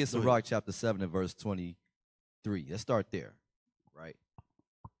 Let's get Sirach chapter 7 and verse 23. Let's start there, right?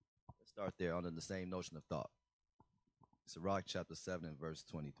 Let's start there under the same notion of thought. Sirach chapter 7 and verse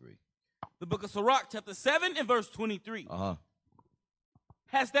 23. The book of Sirach chapter 7 and verse 23. Uh-huh.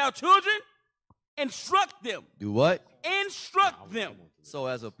 Hast thou children? Instruct them. Do what? Instruct them. So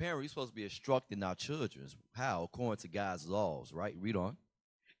as a parent, you're supposed to be instructing our children. How? According to God's laws, right? Read on.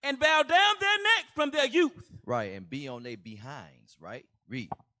 And bow down their necks from their youth. Right, and be on their behinds, right? Read.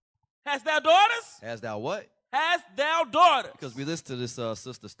 Hast thou daughters? Hast thou what? Hast thou daughters? Because we listened to this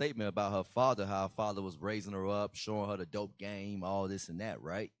sister's statement about her father, how her father was raising her up, showing her the dope game, all this and that,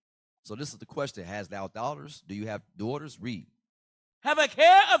 right? So this is the question. Hast thou daughters? Do you have daughters? Read. Have a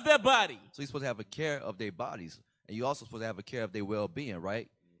care of their body. So you're supposed to have a care of their bodies. And you're also supposed to have a care of their well-being, right?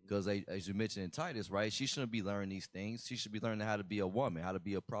 Because as you mentioned in Titus, right, she shouldn't be learning these things. She should be learning how to be a woman, how to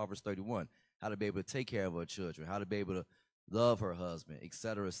be a Proverbs 31, how to be able to take care of her children, how to be able to love her husband, et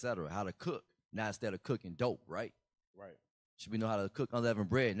cetera, how to cook, not instead of cooking dope, right? Right. She be know how to cook unleavened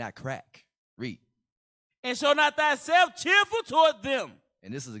bread, not crack. Read. And show not thyself cheerful toward them.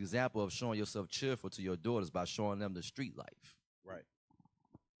 And this is an example of showing yourself cheerful to your daughters by showing them the street life. Right.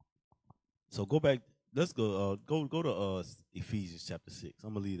 So go back. Let's go to Ephesians chapter 6.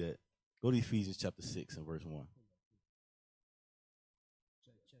 I'm gonna leave that. Go to Ephesians chapter 6 and verse 1.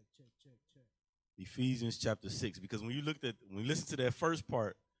 Ephesians chapter 6, because when you listen to that first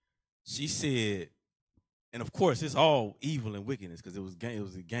part, she said, and of course it's all evil and wickedness because it was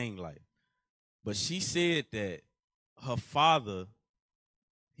a gang life. But she said that her father,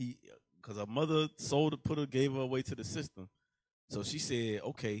 because her mother gave her away to the system. So she said,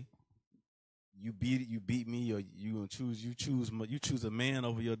 okay, you beat me, or you choose a man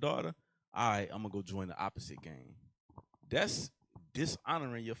over your daughter. All right, I'm gonna go join the opposite gang. That's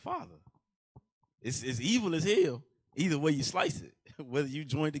dishonoring your father. It's evil as hell. Either way you slice it, whether you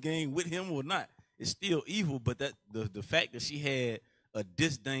join the gang with him or not, it's still evil. But that the fact that she had a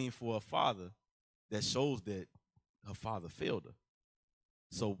disdain for her father, that shows that her father failed her.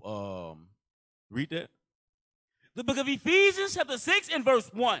 So read that. The book of Ephesians chapter 6 and verse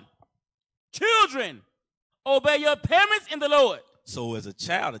 1. Children, obey your parents in the Lord. So as a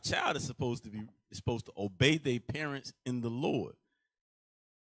child is supposed to obey their parents in the Lord,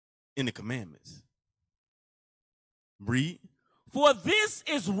 in the commandments. Read. For this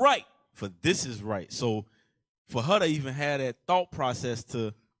is right. For this is right. So for her to even have that thought process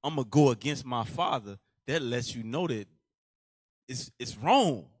to, I'm going to go against my father, that lets you know that it's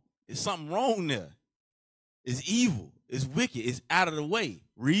wrong. There's something wrong there. It's evil. It's wicked. It's out of the way.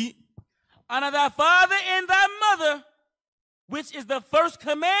 Read. Honor thy father and thy mother, which is the first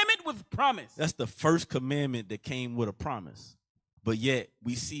commandment with promise. That's the first commandment that came with a promise. But yet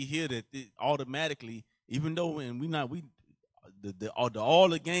we see here that automatically, even though all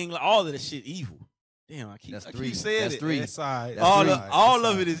the gang, all of that shit evil. Damn, I keep saying That's it. three. That's side. All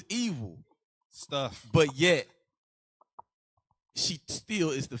of it is evil Stuff. But yet, she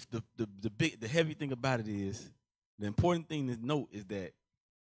still is the heavy thing about it is, the important thing to note is that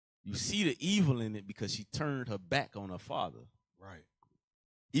you see the evil in it because she turned her back on her father. Right.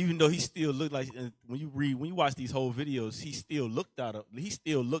 Even though he still looked like, when you watch these whole videos, he still looked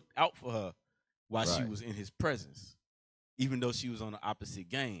out for her while she was in his presence, even though she was on the opposite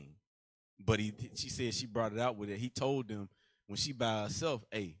gang. But she said she brought it out with it. He told them when she by herself,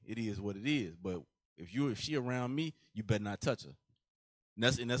 hey, it is what it is. But if she around me, you better not touch her.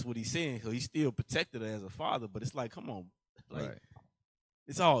 And that's what he's saying. So he still protected her as a father. But it's like, come on,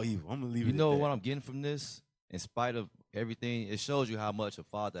 it's all evil. I'm gonna leave it. You know what I'm getting from this? In spite of everything, it shows you how much a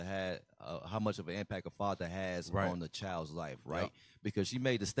father had, how much of an impact a father has on the child's life, right? Yep. Because she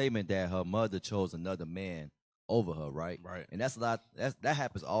made the statement that her mother chose another man over her, right? Right. And that's a lot. That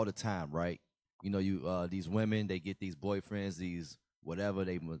happens all the time, right? You know, these women, they get these boyfriends, these whatever,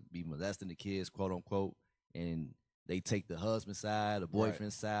 they be molesting the kids, quote unquote, and they take the husband's side, the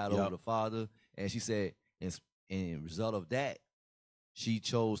boyfriend's side over the father. And she said, in result of that, she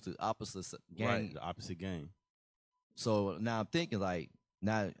chose the opposite gang. Right, the opposite gang. So now I'm thinking, like,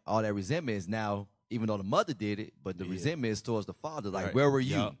 now all that resentment is now, even though the mother did it, but the resentment is towards the father. Like, where were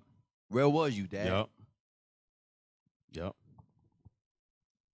you? Yep. Where was you, Dad? Yep.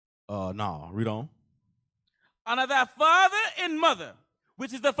 No, read on. Honor thy father and mother,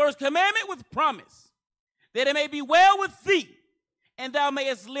 which is the first commandment with promise, that it may be well with thee, and thou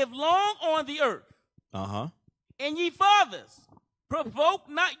mayest live long on the earth. Uh-huh. And ye fathers, provoke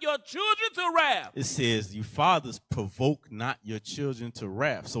not your children to wrath. It says, you fathers provoke not your children to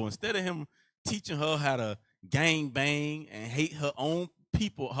wrath. So instead of him teaching her how to gang bang and hate her own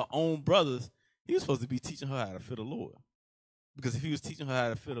people, her own brothers, he was supposed to be teaching her how to fear the Lord. Because if he was teaching her how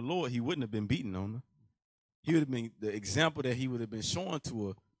to fear the Lord, he wouldn't have been beating on her. He would have been, the example that he would have been showing to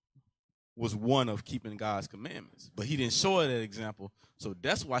her was one of keeping God's commandments. But he didn't show her that example, so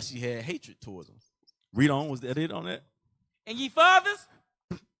that's why she had hatred towards him. Read on. Was that it on that? And ye fathers,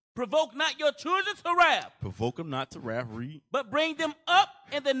 provoke not your children to wrath. Provoke them not to wrath. Read. But bring them up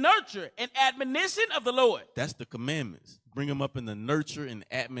in the nurture and admonition of the Lord. That's the commandments. Bring them up in the nurture and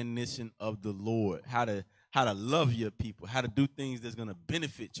admonition of the Lord. How to love your people. How to do things that's going to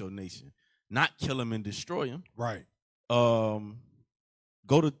benefit your nation. Not kill them and destroy them. Right. Go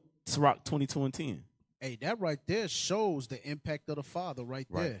to Sirach 22:10. Hey, that right there shows the impact of the father right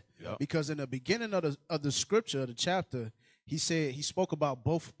there. Yep. Because in the beginning of the scripture, of the chapter, he spoke about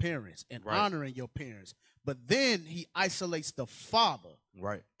both parents and honoring your parents. But then he isolates the father.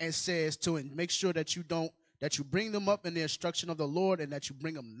 Right. And says to make sure that you bring them up in the instruction of the Lord and that you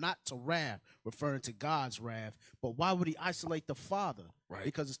bring them not to wrath, referring to God's wrath. But why would he isolate the father? Right.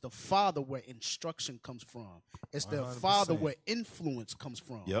 Because it's the father where instruction comes from. It's the 100%. father where influence comes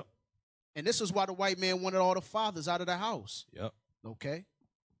from. Yep. And this is why the white man wanted all the fathers out of the house. Yep. Okay?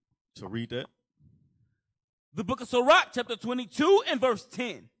 So read that. The book of Sirach, chapter 22 and verse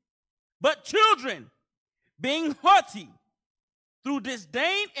 10. But children, being haughty, through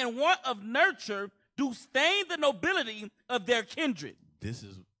disdain and want of nurture, do stain the nobility of their kindred. This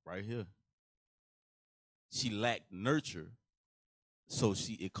is right here. She lacked nurture, so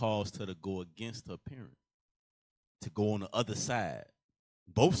it caused her to go against her parent, to go on the other side.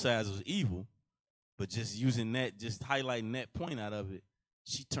 Both sides was evil, but just using that, just highlighting that point out of it,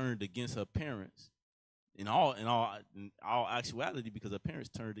 she turned against her parents. In all actuality, because her parents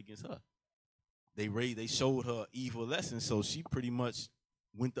turned against her. They showed her evil lessons, so she pretty much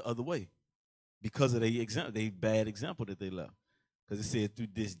went the other way because of they bad example that they left. Because it said through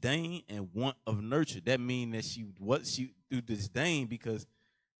disdain and want of nurture. That means that she through disdain because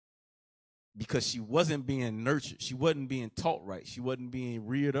she wasn't being nurtured. She wasn't being taught right. She wasn't being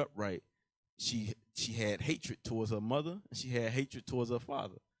reared up right. She had hatred towards her mother, and she had hatred towards her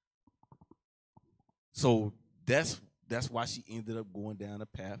father. So that's why she ended up going down the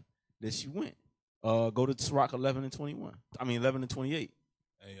path that she went. Go to Sirach 11 and 28.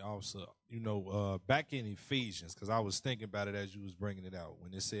 Hey, also, back in Ephesians, because I was thinking about it as you was bringing it out,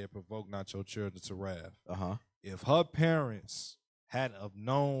 when it said, provoke not your children to wrath. Uh-huh. If her parents hadn't have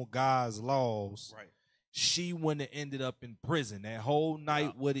known God's laws, right, she wouldn't have ended up in prison. That whole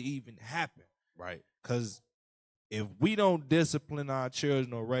night would have even happened. Right. Because if we don't discipline our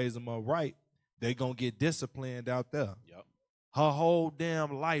children or raise them up right, they're going to get disciplined out there. Yep. Her whole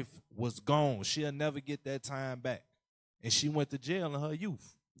damn life was gone. She'll never get that time back. And she went to jail in her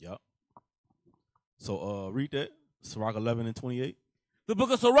youth. Yep. So read that. Sirach 11 and 28. The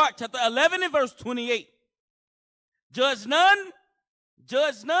book of Sirach, chapter 11 and verse 28. Judge none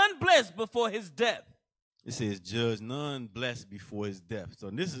blessed before his death. It says, judge none blessed before his death.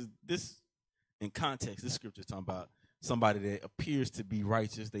 So this in context, this scripture is talking about somebody that appears to be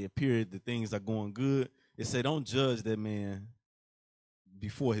righteous. They appear that things are going good. It said, don't judge that man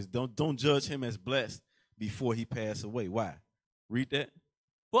before don't judge him as blessed before he pass away. Why? Read that.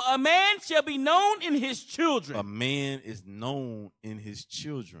 For a man shall be known in his children. A man is known in his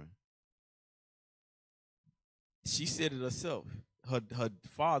children. She said it herself. Her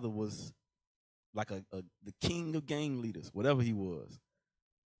father was like the king of gang leaders, whatever he was.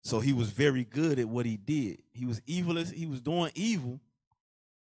 So he was very good at what he did. He was he was doing evil,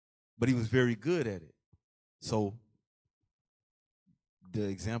 but he was very good at it. So the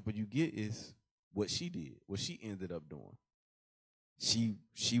example you get is what she did, what she ended up doing.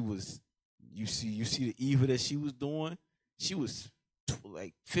 She was, you see the evil that she was doing. She was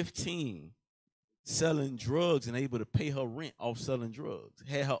like 15, selling drugs and able to pay her rent off selling drugs.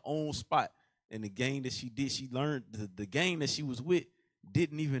 Had her own spot. And the gang that she did, she learned the gang that she was with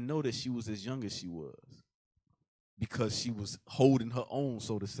didn't even know that she was as young as she was, because she was holding her own,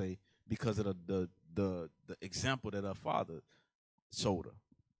 so to say, because of the example that her father showed her.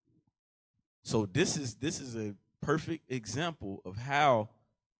 So this is a perfect example of how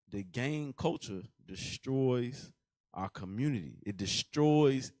the gang culture destroys our community. It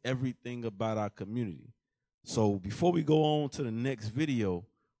destroys everything about our community. So before we go on to the next video,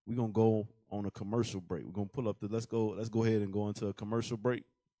 we're going to go on a commercial break. We're gonna pull up the. Let's go ahead and go into a commercial break.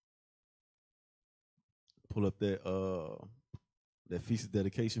 Pull up that feast of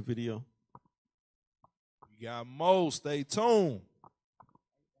dedication video. You got Mo. Stay tuned.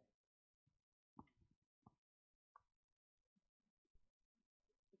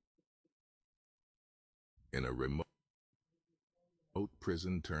 In a remote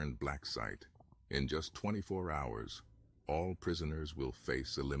prison turned black site, in just 24 hours, all prisoners will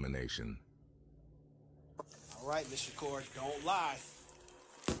face elimination. All right, Mr. Cord, don't lie.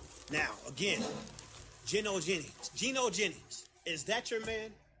 Now, again, Gino Jennings, is that your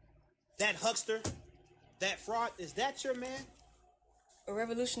man? That huckster? That fraud? Is that your man? A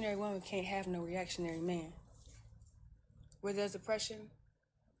revolutionary woman can't have no reactionary man. Where there's oppression,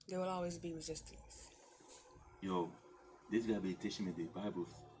 there will always be resistance. Yo, this guy be teaching me the Bible.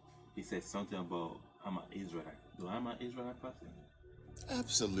 He said something about I'm an Israelite. Do I'm an Israelite person?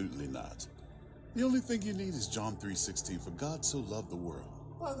 Absolutely not. The only thing you need is John 3:16, for God so loved the world.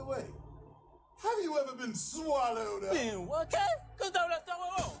 By the way, have you ever been swallowed up? Man, what? Okay? Let's get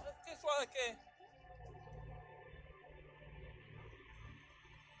swallowed, okay?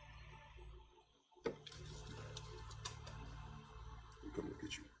 Come look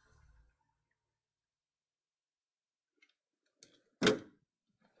at you.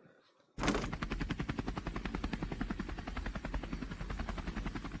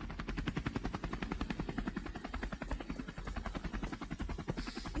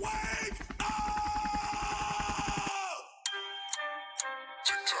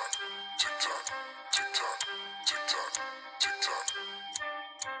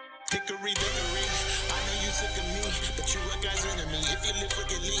 Hickory dickory, I know you sick of me, but you a guy's enemy. If you live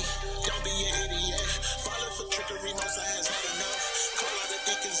wickedly, don't be an idiot. Follow for trickery, most has had enough. Call all the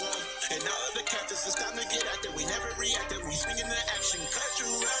deacons up, and all of the captains, it's time to get active. We never reacted, we swing into action, cause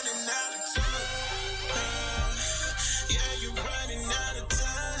you running out of time. Yeah, you running out of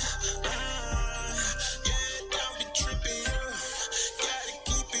time. Yeah, don't be tripping up, gotta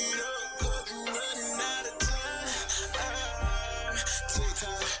keep it up, cause you running out of time. Tick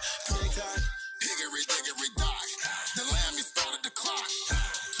tock. Hickory dickory dock. The lamb you started the clock.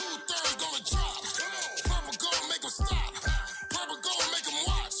 2/3 gonna drop. Purple gold make 'em stop. Purple gold make 'em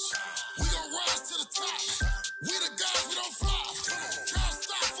watch. We gon' rise to the top. We the guys, we don't flop. Can't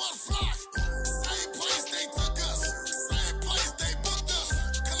stop for the flock. Same place they took us. Same place they booked us.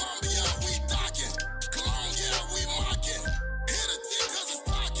 Columbia, we docking. Colombia, we mocking. Hit a tick 'cause it's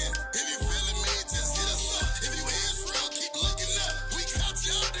talking. If you feeling me, just hit us up. If you Israel, keep looking up. We caught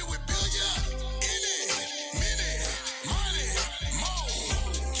you up, then we build you up.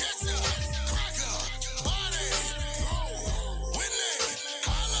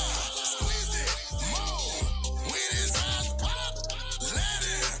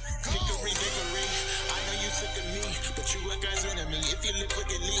 If you live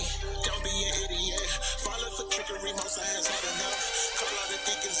wickedly, don't be an idiot. Follow for trickery, most has had enough. Call all the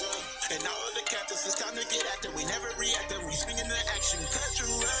deacons up, and all of the captains, it's time to get active. We never reacted, we swing into action, cause you're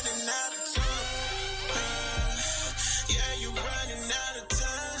running out of time. Yeah, you're running out of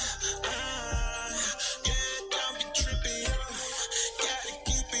time. Yeah, don't be tripping up, gotta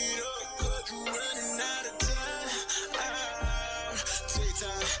keep it up, cause you're running out of time.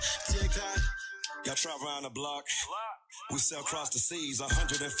 Tick tock. Y'all travel around the block. We sail across the seas,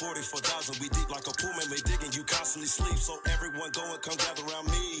 144,000. We deep like a pool man, we digging. You constantly sleep, so everyone go and come gather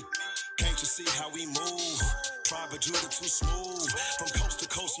around me. Can't you see how we move? Tribe of Judah too smooth. From coast to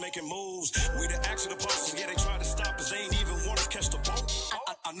coast making moves. We the action apostles, yeah, they try to stop us. They ain't even want us catch the boat.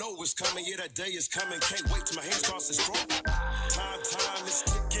 I know it's coming, yeah, that day is coming. Can't wait till my hands cross this throat. Time is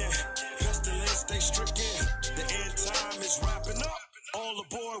ticking. Pestilence, they stricken. The end time is wrapping up. All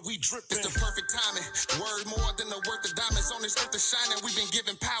aboard, we dripping. It's the perfect timing. Word more than the worth of diamonds on this earth is shining. We've been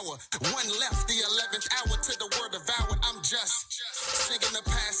given power. One left, the 11th hour to the word devoured. I'm just singing the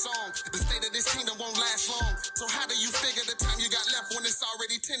past song. The state of this kingdom won't last long. So how do you figure the time you got left when it's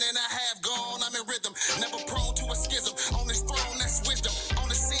already 10 and a half gone? I'm in rhythm, never prone to a schism. On this throne, that's wisdom.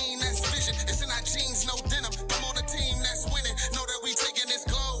 On the scene, that's vision. It's in our jeans, no denim. I'm on a team that's winning. Know that we taking this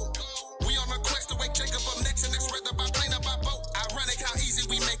gold. We on a quest to wake Jacob up next, and it's whether by plane or by boat. Ironic how easy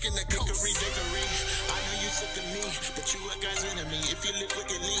we making the coast. Hickory dickory, I know you sick of me, but you a guy's enemy. If you live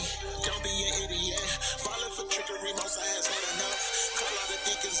wickedly, don't be an idiot. Follow for trickery, most has had enough. Call all the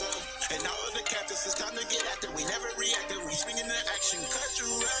deacons up, and all of the captains, it's time to get active. We never reacted, we swing into action, cause you're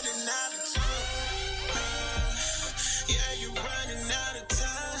running out of time. Yeah, you're running out of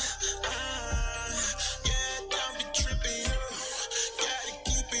time. Yeah, don't be tripping up, gotta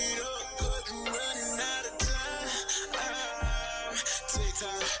keep it up, cause you're running out of time. Tick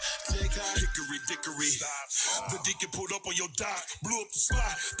tock. trickery. The deacon pulled up on your dock, blew up the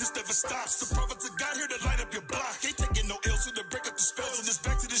spot. This never stops. The prophets of God here to light up your block. Ain't taking no L's to break up the spells. And it's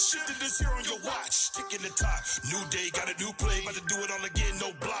back to this shit that is here on your watch. Ticking the top. New day, got a new play. About to do it all again,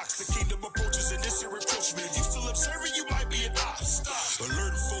 no blocks. The kingdom approaches and this here encroachment. If you still observing, you might be an ops.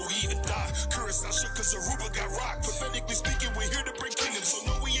 Alert before we even die. Curse, I shook cause Aruba got rocked. Prophetically speaking, we're here to bring kingdom. So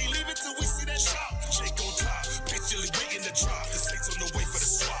no, we ain't leaving till we see that shot. Jake on top, picturely waiting to drop. The saints on the way for the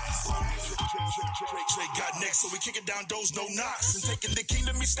swap. Drake got next, so we kicking down doors, no knocks. And taking the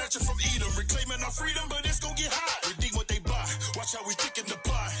kingdom, we snatching from Edom. Reclaiming our freedom, but it's gon' get hot. Redeem what they buy. Watch how we kicking the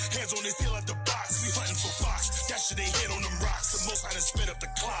pot. Hands on his heel at the box. We hunting for fox. Dashing they head on them rocks. The most high to spit up the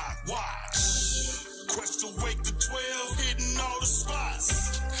clock. Watch. Quest to wake the 12, hitting all the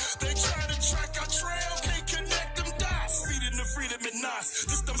spots. They try to track our trail, can't connect them dots. Feeding the freedom and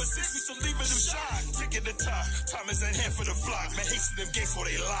knots. This number 6, we still leaving them shot. Ticking the top, time is at hand for the flock. Man, hasten them gates before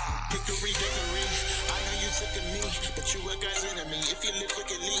they lie. Hickory dickory, I know you sick of me, but you a God's enemy. If you live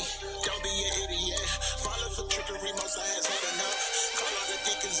wickedly, don't be an idiot. Follow for trickery, most I has had enough. Call all the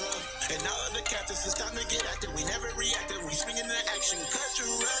deacons up, and all of the captains, it's time to get active. We never reacted, we swing into action, cause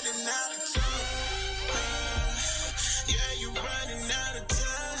you're running out of time. Yeah, you running out of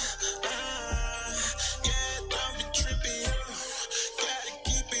time. Yeah, don't be tripping up. Gotta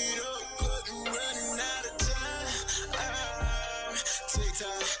keep it up, cause you running out of time. Tick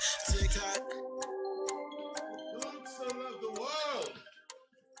tock, tick tock. Good son of the world.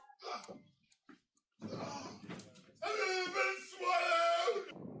 I've been swallowed.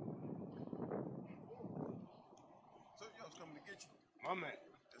 So y'all's coming to get you. My man.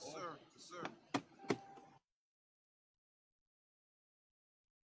 Yes, sir. Yes, sir.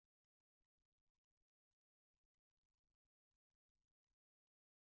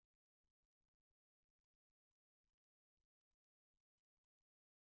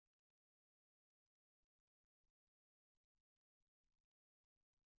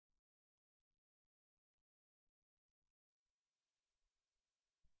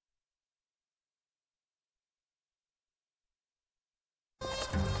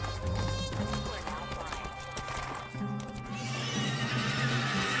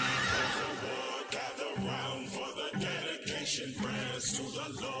 Prayers to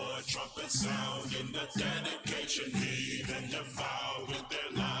the Lord, trumpet sound in the dedication. Heathen devour with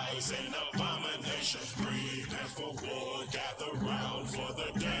their lies and abominations. Breathe and for war, gather round for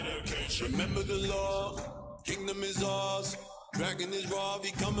the dedication. Remember the law, kingdom is ours. Dragon is raw,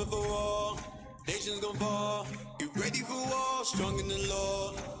 he coming for all. Nations gon' fall, get ready for war. Strong in the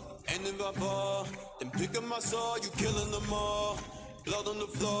Lord, and if I fall, then pick up my sword, you killing them all. Blood on the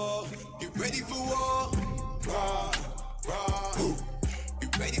floor, get ready for war. Rah. You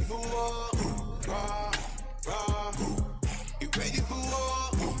ready for war? Rah, rah. You ready for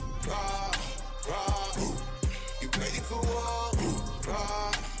war? Rah, rah. You ready for war?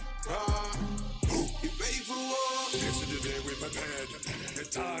 Rah, rah. You ready for war? This is the day we prepared. The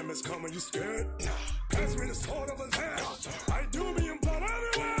time has come when you scared. Pass me the sword of his hand. I do me in blood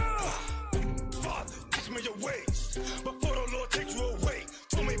everywhere. Father, teach me your ways before the Lord takes you away.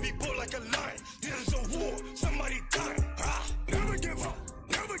 Told me be bold like a lion. This is a war. Somebody dying. Never give up,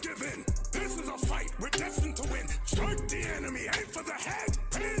 never give in. This is a fight, we're destined to win. Strike the enemy, aim for the head.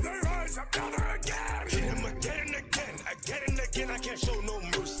 Pay their eyes up, never again. Hit him again and again, again and again. I can't show no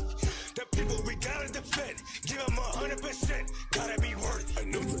mercy. The people we gotta defend, give them 100%. Gotta be worthy. I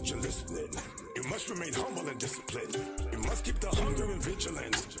know that you're listening. You must remain humble and disciplined. You must keep the hunger and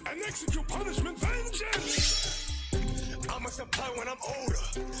vigilance and execute punishment, vengeance. I'ma supply when I'm older.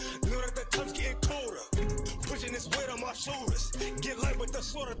 Know that the time's getting colder. Pushing this weight on my shoulders. Get light with the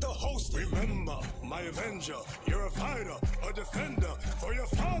sword of the host. Remember, my avenger. You're a fighter, a defender. For your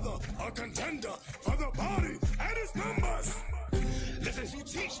father, a contender. For the body and its members. Listen, you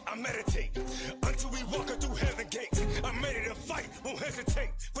teach, I meditate. Until we walk through heaven gates. I'm ready to fight, won't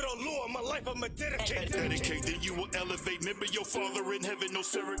hesitate. For the Lord, my life, I'ma dedicate. Dedicate, then you will elevate. Remember your Father in heaven, no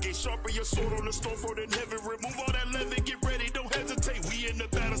surrogate. Sharpen your sword on the stone for in heaven. Remove all that leaven, get ready, don't hesitate. We in the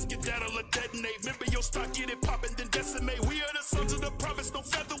battle, skedaddle or detonate. Remember your stock, get it poppin', then decimate. We are the sons of the prophets, no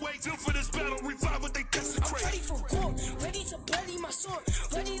featherweight. Till for this battle, revive what they desecrate. I'm ready for war, ready to bloody my sword,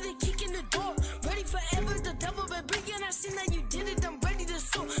 ready to kick in the door, ready forever. The devil been bringing, I seen that you did it, I'm ready to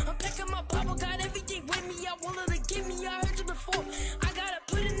soar. I'm packing my Bible, got everything with me. I want her to give me, I heard it before. I gotta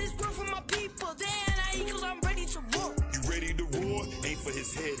put in this work for my people. Then I equals, I'm ready to roar. You ready to roar? Ain't for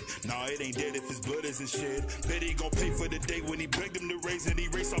his head. Nah, it ain't dead if his blood isn't shed. Bet he gon' pay for the day when he begged him to raise and he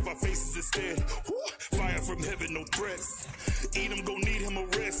raced off our faces instead. Woo! Fire from heaven, no threats. Edom gon' need him a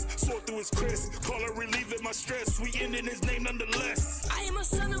rest. Sword through his crest. Call her relieving my stress. We end in his name nonetheless. I am a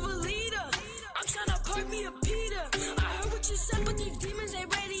son of a leader. I'm tryna part me a Peter. I heard what you said, but these demons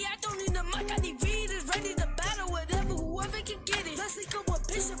ain't ready. I don't need a mic, I need readers. Ready to battle whatever, whoever can get it. Let's link up what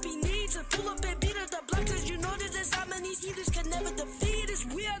Bishop he needs. And pull up and beat us the blockers. You know that there's how many heaters can never defeat us.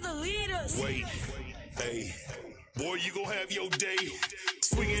 We are the leaders. Wait, hey, boy, you gon' have your day.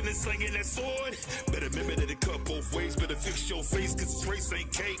 Swinging and slinging that sword. Better remember that it cut both ways. Better fix your face, cause this race ain't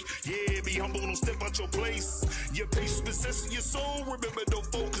cake. Yeah, be humble, don't step out your place. Your patience possessing your soul. Remember, don't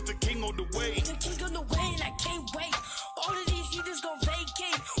focus, the king on the way. The king on the way, and I can't wait. All of these heaters gon'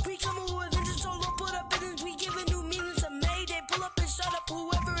 vacate. We coming with vengeance, so Lord put up business. We giving new meanings to May. They pull up and shut up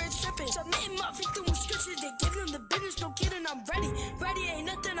whoever is tripping. Submitting my victim with scriptures. They give them the business, no kidding, I'm ready. Ready ain't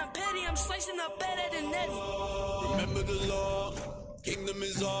nothing, I'm petty. I'm slicing up better than Eddie. Remember the law, kingdom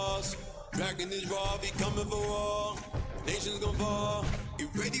is ours. Dragon is raw, he coming for all. Nations gon' fall, get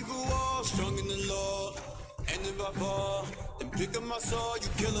ready for war. Strong in the Lord, and if I fall, then pick up my sword, you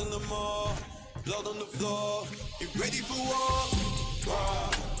killing them all. Blood on the floor, get ready for war.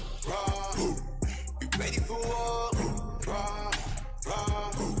 Rah, rah, get ready for war. Rah,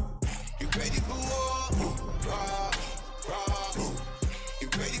 rah, get ready for war. Rah, rah,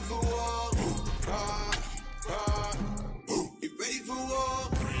 get ready for war. Rah, rah, get ready for war.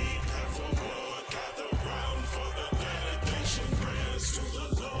 Prepare for war, gather round for the dedication. Prayers to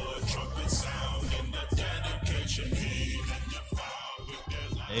the Lord, trumpet sound in the dedication. Heed and defile with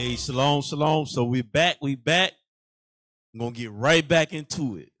their life. Hey, shalom, shalom. So we back. I'm gonna get right back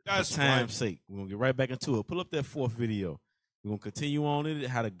into it. That's for time's sake. We're gonna get right back into it. Pull up that fourth video. We're gonna continue on it,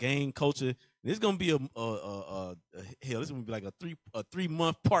 how the gang culture. This is gonna be hell, this is gonna be like a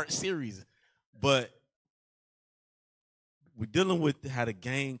 3-month part series. But we're dealing with how the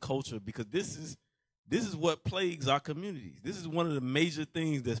gang culture, because this is what plagues our communities. This is one of the major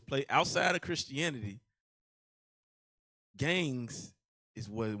things that's played outside of Christianity. Gangs is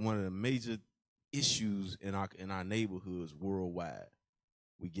one of the major issues in our neighborhoods worldwide.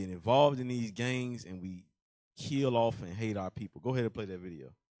 We get involved in these gangs and we kill off and hate our people. Go ahead and play that video.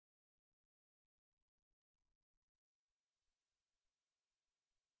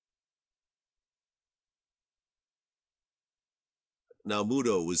 Now,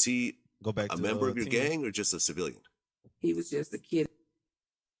 Mudo, was he Go back a to, member of your 10. gang or just a civilian? He was just a kid.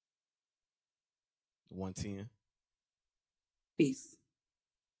 110. Peace.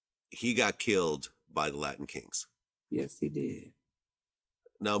 He got killed by the Latin Kings. Yes, he did.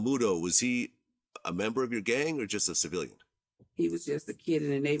 Now, Mudo, was he a member of your gang or just a civilian? He was just a kid in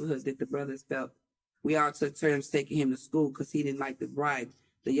the neighborhood that the brothers felt. We all took turns taking him to school because he didn't like to ride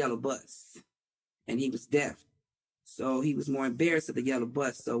the yellow bus. And he was deaf. So he was more embarrassed of the yellow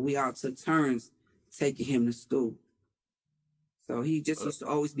bus. So we all took turns taking him to school. So he just used to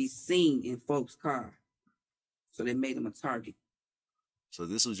always be seen in folks' car. So they made him a target. So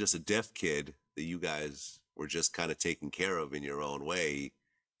this was just a deaf kid that you guys were just kind of taking care of in your own way.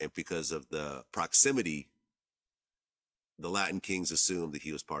 And because of the proximity, the Latin Kings assumed that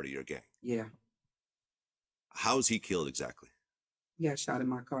he was part of your gang. Yeah. How was he killed exactly? He got shot in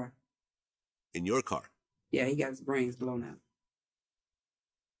my car. In your car? Yeah, he got his brains blown out.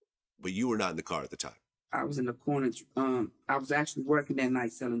 But you were not in the car at the time. I was in the corner. I was actually working that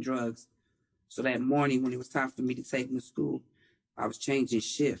night selling drugs. So that morning when it was time for me to take him to school, I was changing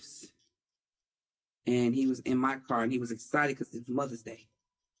shifts. And he was in my car and he was excited because it was Mother's Day.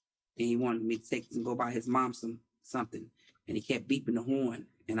 And he wanted me to take him and go buy his mom something. And he kept beeping the horn.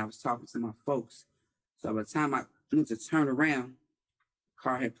 And I was talking to my folks. So by the time I went to turn around, the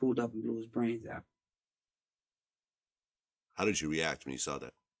car had pulled up and blew his brains out. How did you react when you saw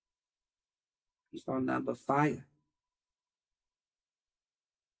that? You saw nothing but fire.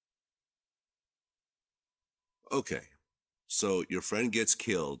 Okay. So your friend gets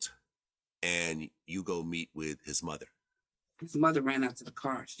killed and you go meet with his mother. His mother ran out to the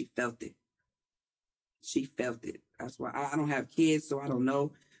car. She felt it. She felt it. That's why I don't have kids, so I don't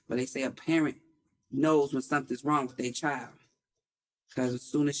know. But they say a parent knows when something's wrong with their child. Because as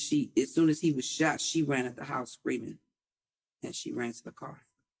soon as he was shot, she ran at the house screaming. And she ran to the car.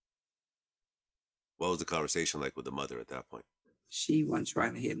 What was the conversation like with the mother at that point? She wasn't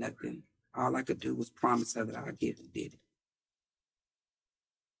trying to hear nothing. All I could do was promise her that I'd get and did it.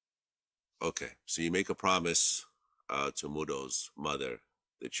 Okay. So you make a promise to Mudo's mother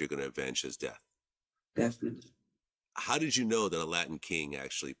that you're going to avenge his death. Definitely. How did you know that a Latin king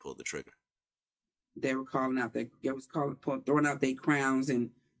actually pulled the trigger? They were calling out, throwing out their crowns and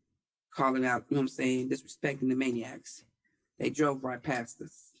calling out, you know what I'm saying, disrespecting the maniacs. They drove right past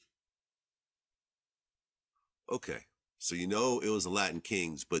us. Okay. So you know it was the Latin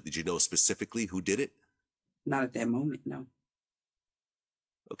Kings, but did you know specifically who did it? Not at that moment, no.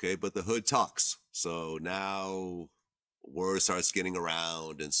 Okay, but the hood talks. So now word starts getting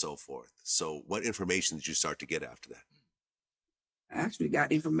around and so forth. So what information did you start to get after that? I actually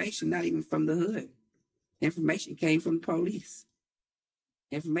got information not even from the hood. Information came from the police.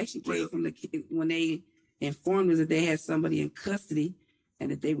 Information came from when they informed us that they had somebody in custody and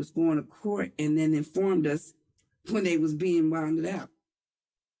that they was going to court, and then informed us when they was being rounded out.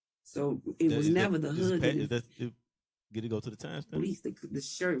 So it was never the hood. Get it go to the times then? Police, the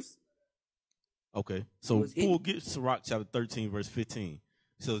sheriffs. Okay, so we'll get Sirach chapter 13, verse 15.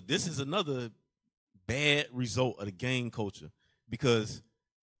 So this is another bad result of the gang culture, because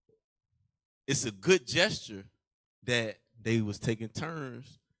it's a good gesture that they was taking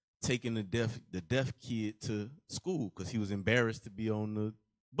turns taking the deaf kid to school because he was embarrassed to be on the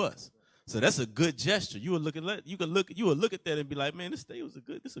bus. So that's a good gesture. You would look at that and be like, man, this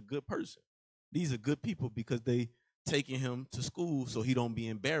is a good person. These are good people because they taking him to school so he don't be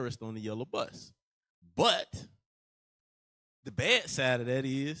embarrassed on the yellow bus. But the bad side of that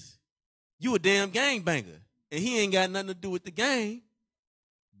is you a damn gangbanger and he ain't got nothing to do with the gang,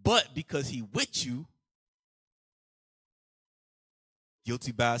 but because he with you,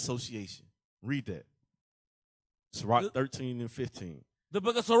 guilty by association. Read that. Sirach 13 and 15. The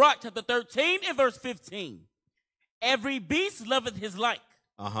book of Sirach, chapter 13 and verse 15. Every beast loveth his like,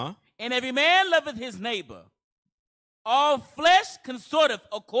 and every man loveth his neighbor. All flesh consorteth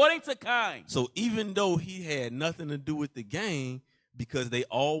according to kind. So even though he had nothing to do with the gang, because they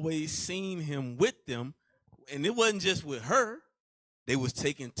always seen him with them, and it wasn't just with her, they was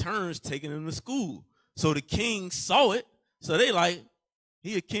taking turns taking him to school. So the king saw it, so they like,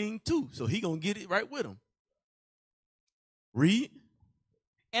 he a king too, so he gonna get it right with him. Read.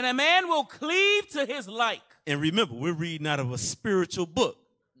 And a man will cleave to his like. And remember, we're reading out of a spiritual book.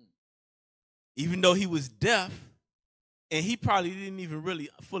 Even though he was deaf, and he probably didn't even really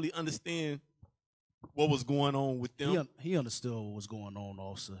fully understand what was going on with them. He understood what was going on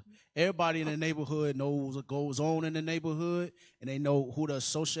also. Everybody in the neighborhood knows what goes on in the neighborhood, and they know who to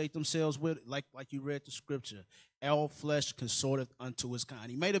associate themselves with, like you read the scripture. All flesh consorteth unto his kind.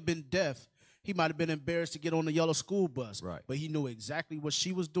 He might have been deaf. He might have been embarrassed to get on the yellow school bus. Right. But he knew exactly what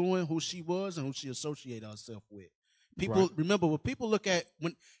she was doing, who she was, and who she associated herself with. People remember when people look at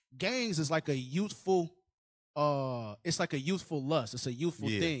when gangs is like a youthful it's like a youthful lust. It's a youthful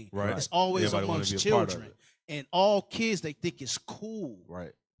thing. Right. It's always everybody amongst children. And all kids, they think it's cool.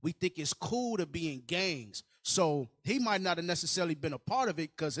 Right. We think it's cool to be in gangs. So he might not have necessarily been a part of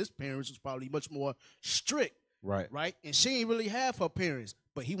it because his parents was probably much more strict. Right. Right. And she ain't really have her parents,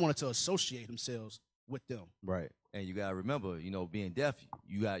 but he wanted to associate himself with them. Right. And you gotta remember, being deaf,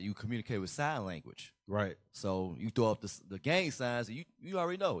 you communicate with sign language. Right. So you throw up the gang signs, you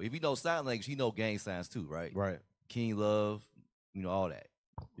already know. If you know sign language, you know gang signs too, right? Right. King love, all that.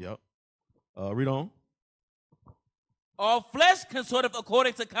 Yep. Read on. All flesh consorteth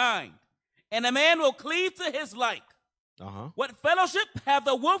according to kind, and a man will cleave to his like. What fellowship have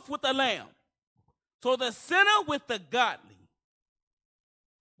the wolf with the lamb? So the sinner with the godly.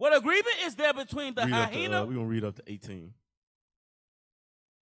 What agreement is there between the hyena? We're going to read up to 18.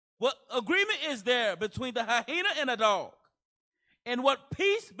 What agreement is there between the hyena and a dog? And what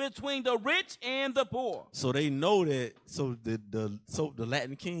peace between the rich and the poor? So they know that, so the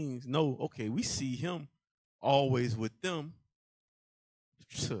Latin kings know, okay, we see him always with them.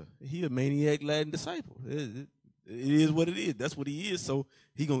 He a maniac Latin disciple. It is what it is. That's what he is. So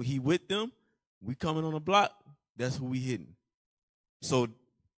he with them. We coming on the block. That's who we hitting. So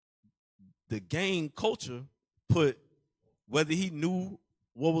the gang culture put, whether he knew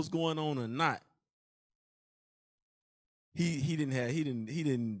what was going on or not, he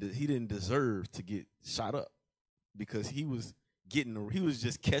didn't deserve to get shot up because he was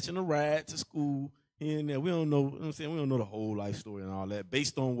just catching a ride to school here and there. We don't know, you know what I'm saying? We don't know the whole life story and all that.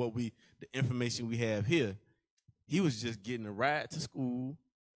 Based on the information we have here, he was just getting a ride to school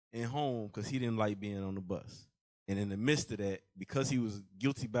and home because he didn't like being on the bus. And in the midst of that, because he was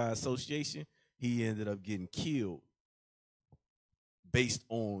guilty by association, he ended up getting killed based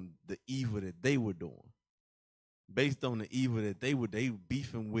on the evil that they were doing. Based on the evil that they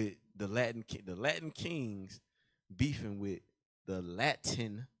beefing with the Latin kings, beefing with the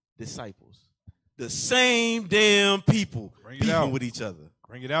Latin disciples. The same damn people beefing with each other.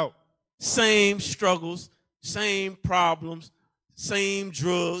 Bring it out. Same struggles, same problems, same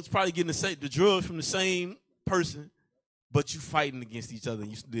drugs, probably getting the drugs from the same person, but you fighting against each other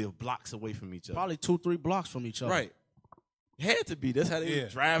and you live blocks away from each other. Probably 2-3 blocks from each other. Right. Had to be. That's how they were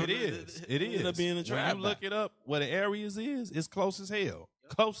driving. It is. Ended up being a drive. When you look it up, where the areas is, it's close as hell.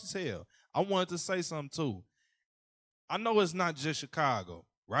 Close as hell. I wanted to say something too. I know it's not just Chicago,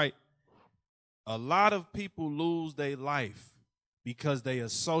 right? A lot of people lose their life because they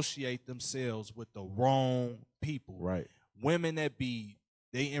associate themselves with the wrong people. Right. Women that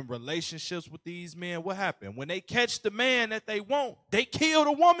they in relationships with these men, what happened? When they catch the man that they want, they kill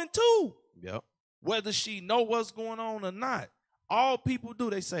the woman too. Yep. Whether she know what's going on or not. All people do,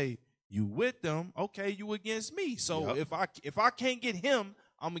 they say, you with them, okay, you against me. So if I can't get him,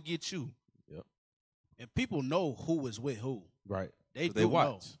 I'm gonna get you. Yep. And people know who is with who. Right. They They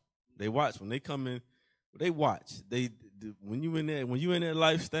watch. They watch when they come in. They watch. When you in that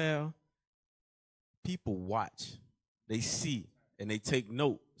lifestyle, people watch. They see and they take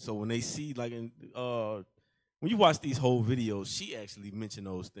note. So when they see, like when you watch these whole videos, she actually mentioned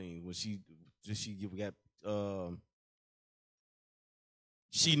those things when she knew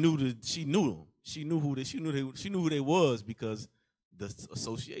them. She knew who they was because the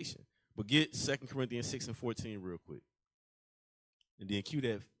association. But get 2 Corinthians 6:14 real quick. And then cue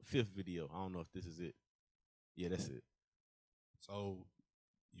that 5th video. I don't know if this is it. Yeah, that's it. So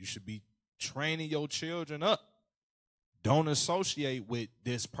you should be training your children up. Don't associate with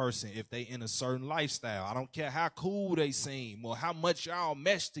this person if they in a certain lifestyle. I don't care how cool they seem or how much y'all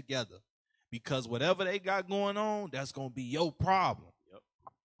mesh together. Because whatever they got going on, that's going to be your problem. Yep.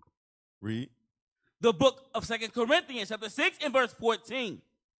 Read. The book of 2 Corinthians chapter 6 and verse 14.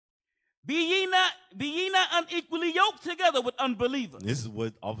 Be ye not unequally yoked together with unbelievers. This is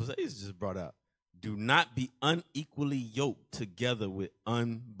what Officer Ace just brought out. Do not be unequally yoked together with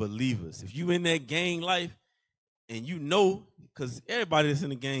unbelievers. If you in that gang life, and you know, because everybody that's in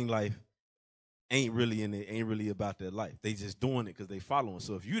the gang life ain't really about their life. They just doing it because they following.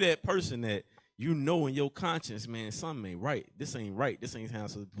 So if you that person that you know in your conscience, man, something ain't right. This ain't right. This ain't how.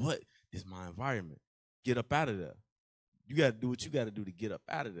 So what? This is my environment. Get up out of there. You got to do what you got to do to get up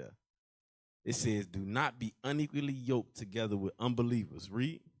out of there. It says, do not be unequally yoked together with unbelievers.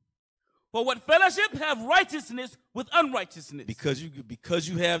 Read. For what fellowship have righteousness with unrighteousness? Because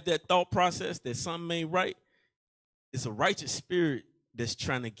you have that thought process that something ain't right. It's a righteous spirit that's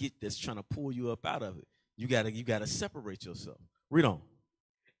trying to pull you up out of it. You gotta separate yourself. Read on.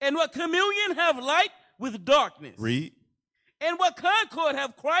 And what communion have light with darkness? Read. And what concord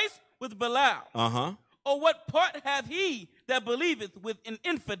have Christ with Belial? Uh-huh. Or what part have he that believeth with an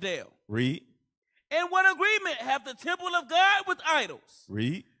infidel? Read. And what agreement have the temple of God with idols?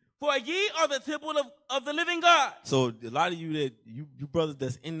 Read. For ye are the temple of the living God. So a lot of you brothers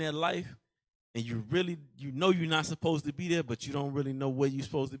that's in that life, and you know you're not supposed to be there, but you don't really know where you're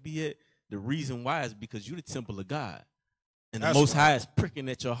supposed to be at. The reason why is because you're the temple of God. And the Most High is pricking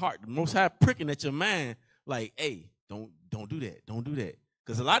at your heart. The Most High pricking at your mind, like, hey, don't do that. Don't do that.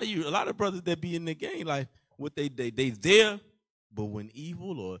 Because a lot of brothers that be in the gang, like, what they there, but when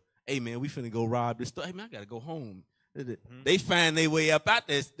evil or, hey, man, we finna go rob this stuff. Hey, man, I got to go home. They find their way up out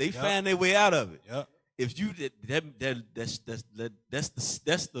there. They find their way out of it. Yep. If you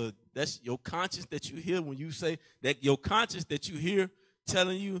that's your conscience that you hear when you say that, your conscience that you hear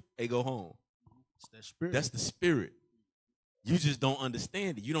telling you, hey, go home. It's that spirit. That's the spirit. You just don't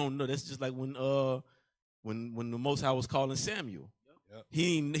understand it. You don't know. That's just like when the Most High was calling Samuel. Yep.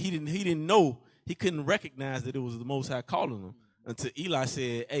 He didn't know. He couldn't recognize that it was the Most High calling him until Eli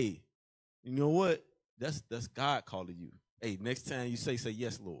said, hey, you know what? That's God calling you. Hey, next time you say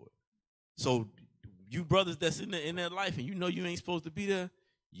yes, Lord. So you brothers that's in that life and you know you ain't supposed to be there,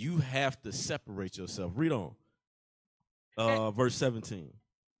 you have to separate yourself. Read on. Verse 17.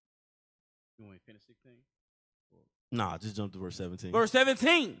 You want to finish 16? Nah, just jump to verse 17. Verse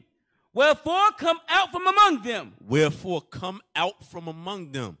 17. Wherefore come out from among them. Wherefore come out from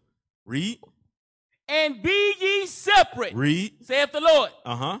among them. Read. And be ye separate. Read. Saith the Lord.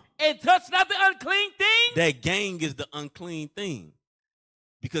 Uh-huh. And touch not the unclean thing. That gang is the unclean thing.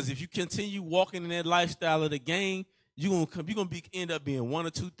 Because if you continue walking in that lifestyle of the gang, you're gonna end up being one or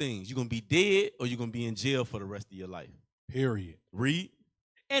two things. You're gonna be dead or you're gonna be in jail for the rest of your life. Period. Read.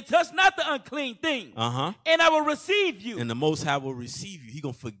 And touch not the unclean thing. Uh-huh. And I will receive you. And the Most High will receive you. He's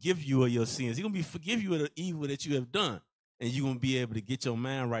gonna forgive you of your sins. He's gonna forgive you of the evil that you have done. And you're gonna be able to get your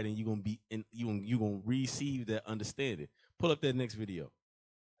mind right, and you're gonna receive that understanding. Pull up that next video.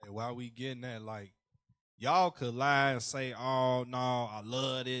 Hey, while we getting that, like, y'all could lie and say, oh no, I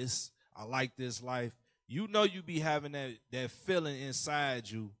love this, I like this life. You know you be having that feeling inside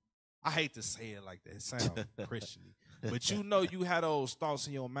you. I hate to say it like that. It sounds Christian. But you know you had those thoughts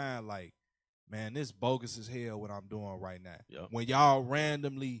in your mind like, man, this bogus as hell what I'm doing right now. Yep. When y'all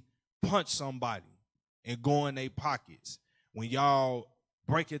randomly punch somebody and go in their pockets. When y'all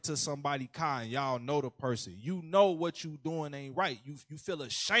break into somebody's car and y'all know the person, you know what you doing ain't right. You feel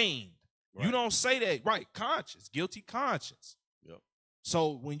ashamed. Right. You don't say that, right? Conscience, guilty conscience. Yep.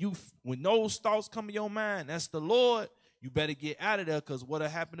 So when those thoughts come in your mind, that's the Lord, you better get out of there, because what'll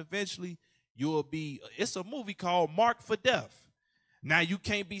happen eventually, you'll be, it's a movie called Marked for Death. Now you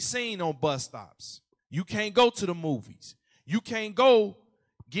can't be seen on bus stops. You can't go to the movies. You can't go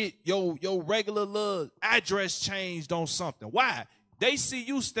get your regular little address changed on something. Why? They see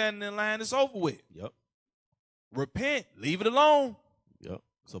you standing in line, it's over with. Yep. Repent, leave it alone. Yep.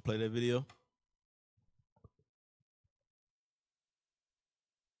 So play that video.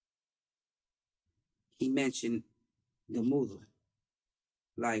 He mentioned the mother,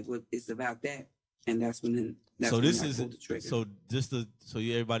 like what it's about that, and that's when. So this is so just the so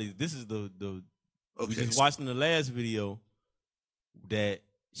you everybody. This is the we just watching the last video that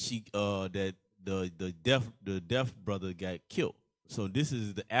she that the deaf brother got killed. So this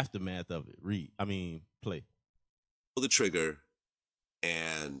is the aftermath of it. Play. Pull the trigger,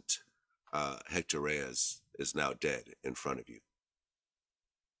 and Hector Reyes is now dead in front of you.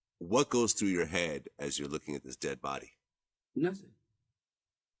 What goes through your head as you're looking at this dead body? Nothing.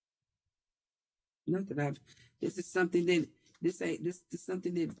 Nothing. This is something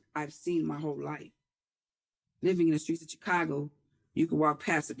that I've seen my whole life. Living in the streets of Chicago, you can walk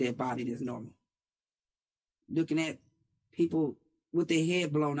past a dead body that's normal. Looking at people with their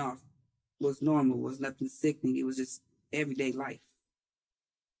head blown off was normal, was nothing sickening. It was just everyday life.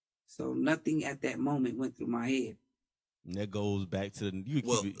 So nothing at that moment went through my head. And that goes back to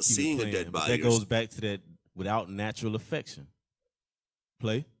seeing a dead body. That goes back to that without natural affection.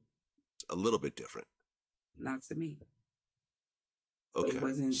 Play. A little bit different. Not to me. Okay. It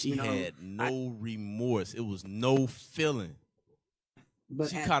wasn't, She had no remorse. It was no feeling. But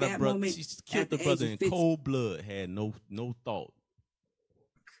she at caught that her brother. moment, She killed the brother in cold blood. Had no thought.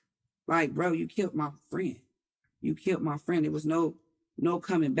 Like, bro, you killed my friend. You killed my friend. There was no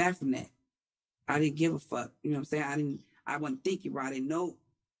coming back from that. I didn't give a fuck. You know what I'm saying? I wasn't thinking right. I didn't know.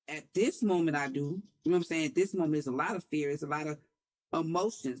 At this moment, I do. You know what I'm saying? At this moment, there's a lot of fear. There's a lot of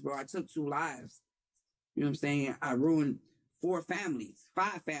emotions, bro. I took 2 lives. You know what I'm saying? I ruined 4 families,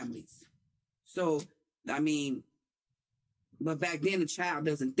 5 families. So, but back then, the child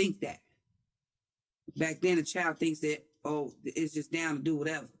doesn't think that. Back then, the child thinks that, oh, it's just down to do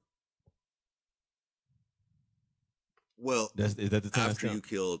whatever. Well, is that the time after you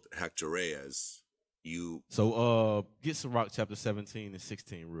killed Hector Reyes, you... So, get Sirach chapter 17 and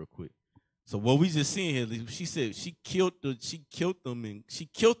 16 real quick. So what we just seen here, she said she killed them.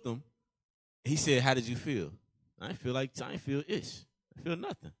 He said, "How did you feel?" I didn't feel ish. I feel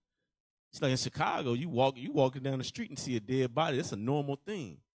nothing. It's like in Chicago, you walking down the street and see a dead body. That's a normal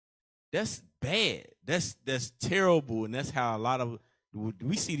thing. That's bad. That's terrible, and that's how a lot of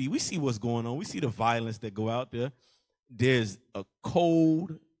we see what's going on. We see the violence that go out there. There's a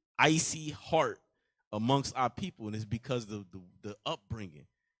cold, icy heart amongst our people, and it's because of the upbringing.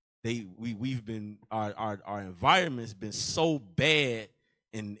 We've been our environment's been so bad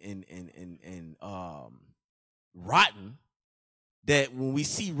and rotten that when we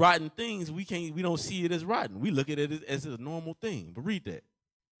see rotten things, we don't see it as rotten. We look at it as a normal thing. But read that.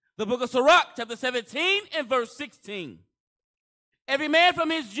 The book of Sirach, chapter 17 and verse 16. Every man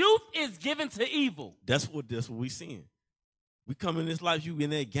from his youth is given to evil. That's what we seeing. We come in this life, you in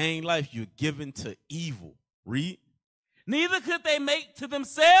that gang life, you're given to evil. Read. Neither could they make to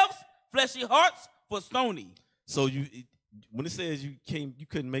themselves fleshy hearts for stony. So when it says you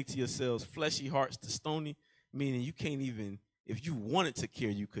couldn't make to yourselves fleshy hearts to stony, meaning you can't even, if you wanted to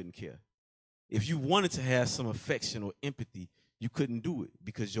care, you couldn't care. If you wanted to have some affection or empathy, you couldn't do it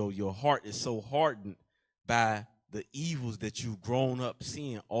because your heart is so hardened by the evils that you've grown up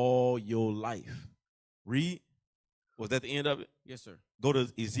seeing all your life. Read. Was that the end of it? Yes, sir. Go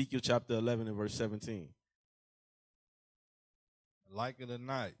to Ezekiel chapter 11 and verse 17. Like it or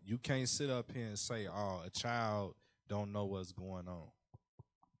not, you can't sit up here and say, "Oh, a child don't know what's going on."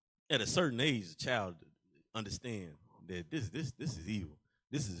 At a certain age, a child understand that this is evil.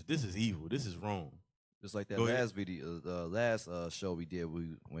 This is evil. This is wrong. Just like that Go ahead. last video, the last show we did,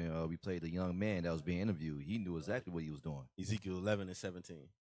 when we played the young man that was being interviewed. He knew exactly what he was doing. Ezekiel 11 and 17.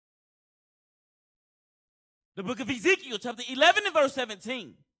 The book of Ezekiel, chapter 11 and verse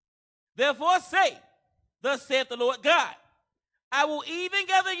 17. Therefore say, thus saith the Lord God, I will even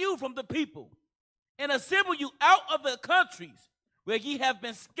gather you from the people and assemble you out of the countries where ye have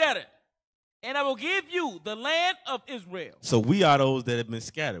been scattered, and I will give you the land of Israel. So we are those that have been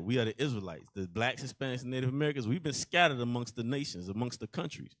scattered. We are the Israelites, the blacks, Hispanics, and Native Americans. We've been scattered amongst the nations, amongst the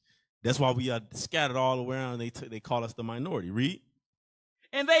countries. That's why we are scattered all around. They call us the minority. Read.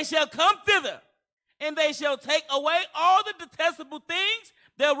 And they shall come thither, and they shall take away all the detestable things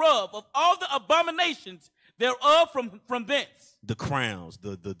thereof, of all the abominations thereof from thence. The crowns,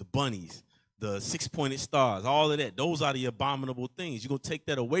 the bunnies, the 6-pointed stars, all of that. Those are the abominable things. You're going to take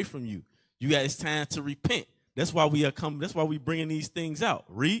that away from you. It's time to repent. That's why we are coming. That's why we bringing these things out.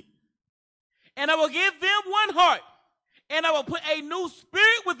 Read. And I will give them one heart, and I will put a new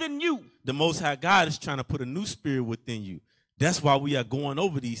spirit within you. The Most High God is trying to put a new spirit within you. That's why we are going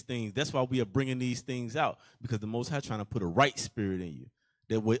over these things. That's why we are bringing these things out, because the Most High trying to put a right spirit in you.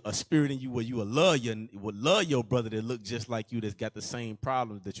 That a spirit in you where you will love your brother that look just like you, that's got the same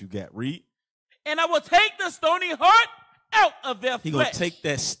problems that you got. Read. And I will take the stony heart out of their flesh. He gonna take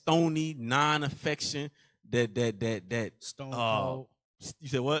that stony non-affection, that stone cold. You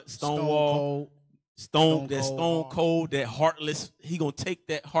said what? Stone cold, that heartless. He gonna take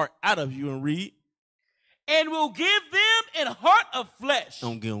that heart out of you and read. And will give them a heart of flesh.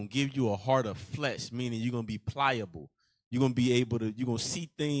 I'm gonna give you a heart of flesh, meaning you're gonna be pliable. You're gonna be able to. You're gonna see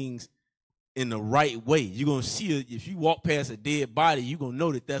things in the right way. You're gonna see it. If you walk past a dead body, you're gonna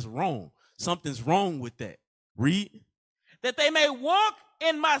know that that's wrong. Something's wrong with that. Read. That they may walk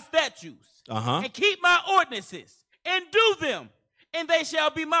in my statutes and keep my ordinances and do them, and they shall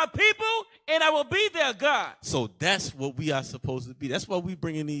be my people, and I will be their God. So that's what we are supposed to be. That's why we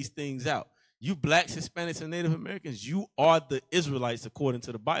bringing these things out. You blacks, Hispanics, and Native Americans, you are the Israelites according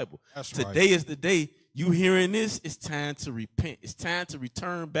to the Bible. Today is the day you hearing this. It's time to repent. It's time to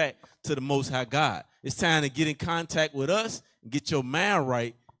return back to the Most High God. It's time to get in contact with us and get your mind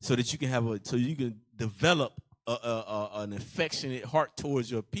right, so that you can develop an affectionate heart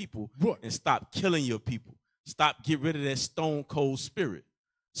towards your people and stop killing your people. Get rid of that stone cold spirit.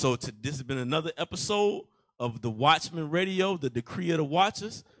 So this has been another episode of the Watchman Radio, the Decree of the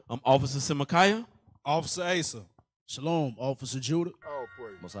Watchers. I'm Officer Semachiah. Officer Asa. Shalom, Officer Judah. Oh,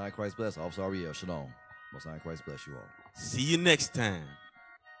 praise. Most High Christ bless. Officer Ariel. Shalom. Most High Christ bless you all. See you next time.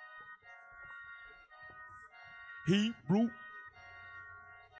 Hebrew